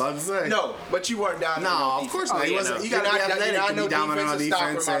defense. I was about to say. No, but you weren't dominant on defense. Of course not. He wasn't. You got to be athletic to be dominant on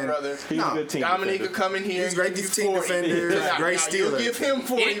defense. My brother. He's a good team Dominique defender. could come in here. He's great team defender. Great stealer. You'll give him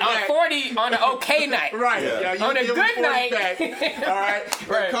 40 back. 40 on an okay night. Right. Yeah. You'll On a give good him 40 night. back. All right. But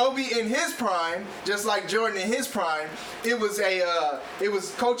Right. Kobe in his prime, just like Jordan in his prime, it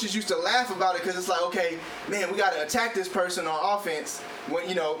was coaches used to laugh about it because it's like, okay, man, we got to attack this person on offense when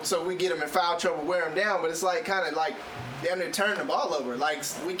so we get him in foul trouble, wear him down. But it's like kind of like damn near turning the ball over. Like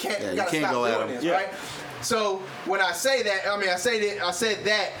we can't. Yeah, we gotta you can't stop go at doing him. this, Yeah. right? So when I say that, I said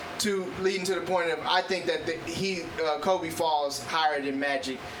that to leading to the point of I think that Kobe falls higher than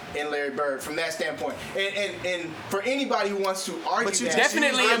Magic and Larry Bird from that standpoint. And for anybody who wants to argue But you that,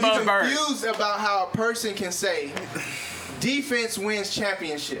 definitely I'm above Bird. confused about how a person can say defense wins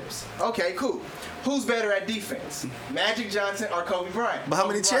championships. Okay, cool. Who's better at defense, Magic Johnson or Kobe Bryant? But how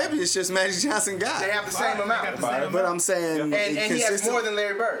many Kobe Bryant. championships Magic Johnson got? They have the same amount. But I'm saying, And he has more than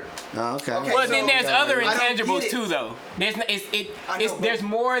Larry Bird. Oh, okay. Okay. Well, So, then there's other I don't intangibles get it. too, though. There's I know, but- there's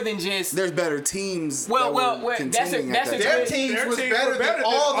more than just. There's better teams. Well, that were that's a contending at that good- Their time. teams Their was teams better were than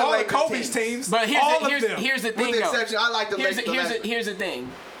all the Lakers Kobe's teams. teams. But all of them. here's the With thing, the though. exception, I like the Lakers. Here's the thing,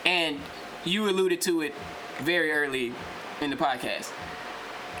 and you alluded to it very early in the podcast.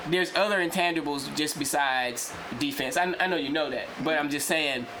 There's other intangibles just besides defense. I know you know that, but I'm just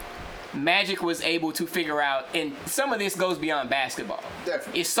saying Magic was able to figure out, and some of this goes beyond basketball.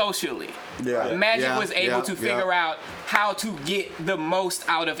 Definitely. It's socially. Yeah. Magic Yeah. was able to figure out how to get the most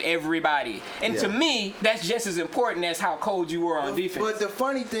out of everybody. And to Yeah. me, that's just as important as how cold you were on defense. But the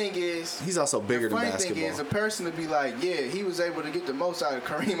funny thing is, He's also bigger the than funny thing basketball. is, a person to be like, yeah, he was able to get the most out of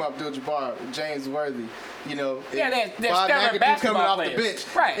Kareem Abdul-Jabbar, James Worthy, Yeah, and they're Bob stellar McAdoo basketball coming off players. the bench,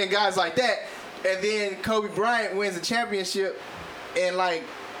 Right. and guys like that. And then Kobe Bryant wins a championship, and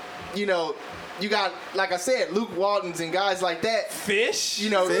you got, like I said, Luke Waltons and guys like that. Fish.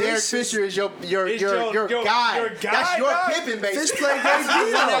 Derek Fisher is your guy. your guy, That's your dog. Pippen, basically. Fish played great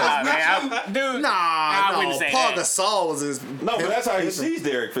Man, Dude, I wouldn't say Paul that. Gasol was his. No, but that's how he sees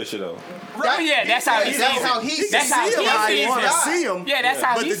Derek Fisher, though. Yeah, that's how he sees That's how it. he sees That's it. how he see him how sees you want to it. see him. Yeah, that's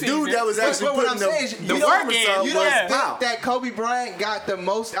how But he the sees dude it. that was actually But what I'm putting saying is, the you work performance in, up You was don't Yeah. think that Kobe Bryant got the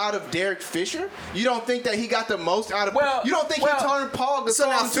most out of Derek Fisher? You don't think that he got the most out of? Well, you don't think well, he turned Paul Gasol So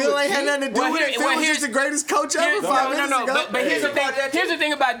now into Phil a ain't had G? nothing to do Well, with here- it. Phil well, was here's- just the greatest coach ever Here- 5 minutes no, ago. but here's the thing. Here's the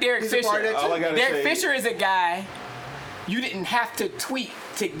thing about Derek He's a part of Fisher. that All I gotta Derek say- Fisher is a guy you didn't have to tweet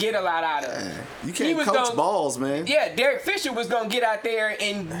to get a lot out of. You He can't was coach gonna- balls, man. Yeah, Derek Fisher was gonna get out there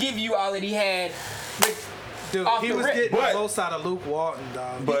and give you all that he had. Dude, off he the was rip. getting But- the most out of Luke Walton,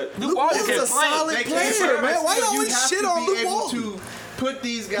 dog. But Luke Luke Walton Walton's can a play. solid They player, can't man. Why you you always have shit to on be Luke able Walton? to put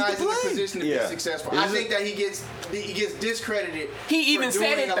these guys in a play. position to Yeah. be successful. Is I it- think that he gets discredited. He even for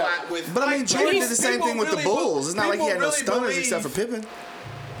said doing it, a though. lot with. But I mean, Jordan did the same people thing with the really Bulls. It's not like he had no people stunners really except for believe-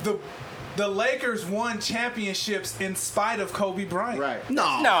 Pippen. The Lakers won championships in spite of Kobe Bryant. Right. No,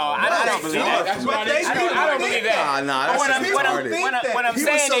 I don't believe that. That's what they I don't believe that. Nah, But that's what just I'm- what I'm- retarded. what I'm He was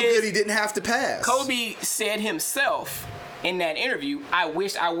saying so is, good he didn't have to pass. Kobe said himself in that interview, I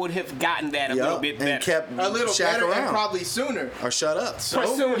wish I would have gotten that a little bit better. and kept A little Shaq better around. and probably sooner. Or shut up.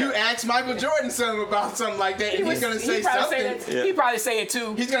 Sooner. You ask Michael Jordan something about something like that, and he's gonna say probably something. Say that, Yeah. He probably say it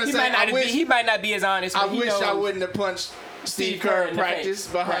too. He's gonna he say, might not "I wish- he might not be as honest. I but he wish knows. I wouldn't have punched Steve Kerr in the practice face.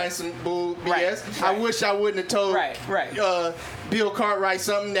 behind Right. some bull Right. BS. I Right. wish I wouldn't have told Right. Bill Cartwright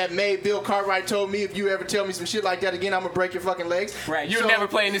something that made Bill Cartwright told me, if you ever tell me some shit like that again, I'm gonna break your fucking legs. Right. You'll So- never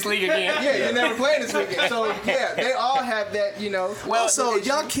play in this league again. Yeah, you're never playing this weekend. So yeah, they all have that, Well, Also,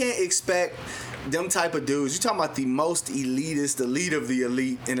 y'all can't expect them type of dudes. You talking about the most elite of the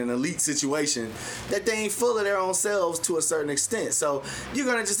elite in an elite situation, that they ain't full of their own selves to a certain extent. So you're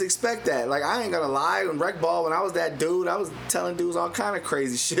gonna just expect that. Like, I ain't gonna lie, on rec ball, when I was that dude, I was telling dudes all kind of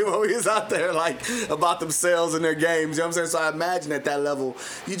crazy shit when we was out there, like, about themselves and their games. You know what I'm saying? So I imagine at that level,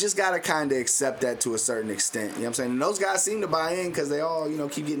 you just gotta kind of accept that to a certain extent. You know what I'm saying? And those guys seem to buy in because they all,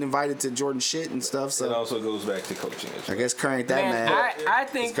 keep getting invited to Jordan shit and stuff. it So also goes back to coaching. I guess Kerr ain't that Man, mad. I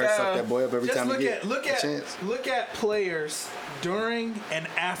think Kerr sucked that boy up every Just time look he get at look a at chance. look at players during and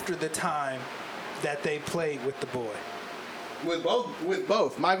after the time that they played with the boy. with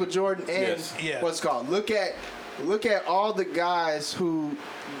both Michael Jordan and Yes. Yeah. what's it called. Look at all the guys who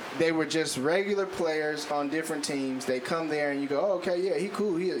they were just regular players on different teams. They come there and you go, oh, okay, yeah, he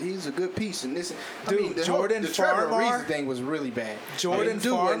cool. He's a good piece. And this, Dude, the Jordan the Trevor Farmar- Ariza thing was really bad. Jordan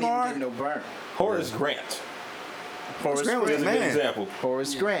Dude wasn't even Farmar- getting no burn. Horace Grant Horace Grant was is a the good man. example.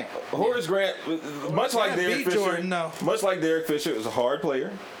 Horace Grant. Horace Grant, much like Grant Derek beat Fisher, Jordan, no. much like Derek Fisher, was a hard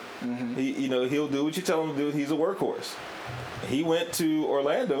player. He'll do what you tell him to do. He's a workhorse. He went to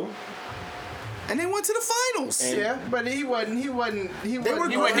Orlando. And they went to the finals. Yeah, but he wasn't. They were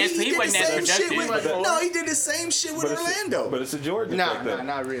He great. wasn't as He did the same shit productive. with. No, he did the same shit with Orlando. But it's a Jordan effect, though.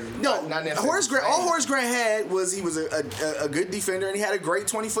 Not really. No, not necessarily. all Horace Grant had was he was a good defender and he had a great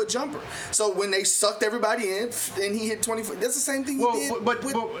 20-foot jumper. So when they sucked everybody in and he hit 20 foot, that's the same thing he did. But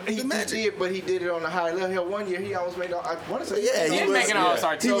the Magic. he did it on a high level. One year he almost made. I want to say. Yeah, He was making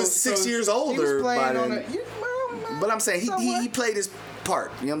All-Star He team. was 6 years He older was by playing on then. a. But I'm saying he played his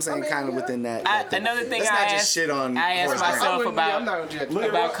part. You know what I'm saying? I mean, Kind of yeah. within that. Another thing Let's I not asked, just shit on I asked Horace Grant. myself I'm not gonna judge.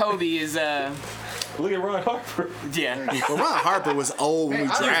 about Kobe is Look at Ron Harper. yeah. Well, Ron Harper was old when we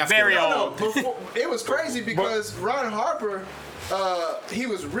Man, I was drafted very him. old. Before, it was crazy because Ron Harper, he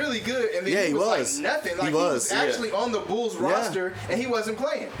was really good, and then he was like nothing. Like he was actually on the Bulls roster, and he wasn't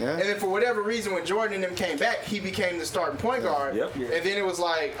playing. Yeah. And then for whatever reason, when Jordan and them came back, he became the starting point guard. Yep. And then it was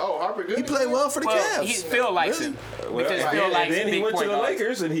like, oh, Harper good. He played well for the Cavs. Phil likes Really? him. Because Phil And likes then he big went to point the guards.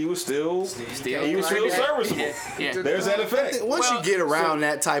 Lakers, and he was still serviceable. Yeah. There's that effect. Once Well, you get around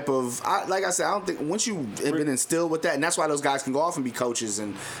that type of, like I said, I don't think once you have been instilled with that, and that's why those guys can go off and be coaches,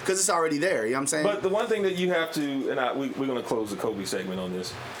 and because it's already there. You know what I'm saying? But the one thing that you have to, and we're going to close the Kobe segment on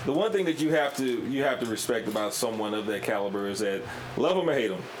this. The one thing that you have to respect about someone of that caliber is that, love him or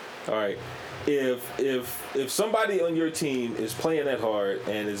hate him, all right. If somebody on your team is playing that hard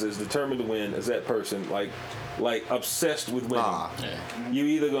and is as determined to win as that person, like obsessed with winning, you're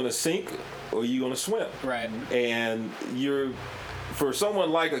either going to sink or you're going to swim. Right. And for someone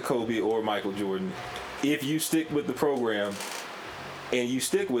like a Kobe or Michael Jordan, if you stick with the program and you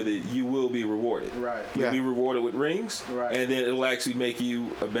stick with it, you will be rewarded. Right. You'll be rewarded with rings, Right. and then it'll actually make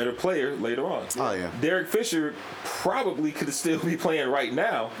you a better player later on. Oh, yeah. Derek Fisher probably could still be playing right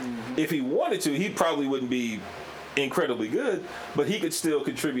now. If he wanted to. He probably wouldn't be incredibly good, but he could still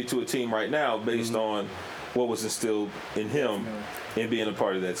contribute to a team right now based on what was instilled in him and being a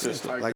part of that system.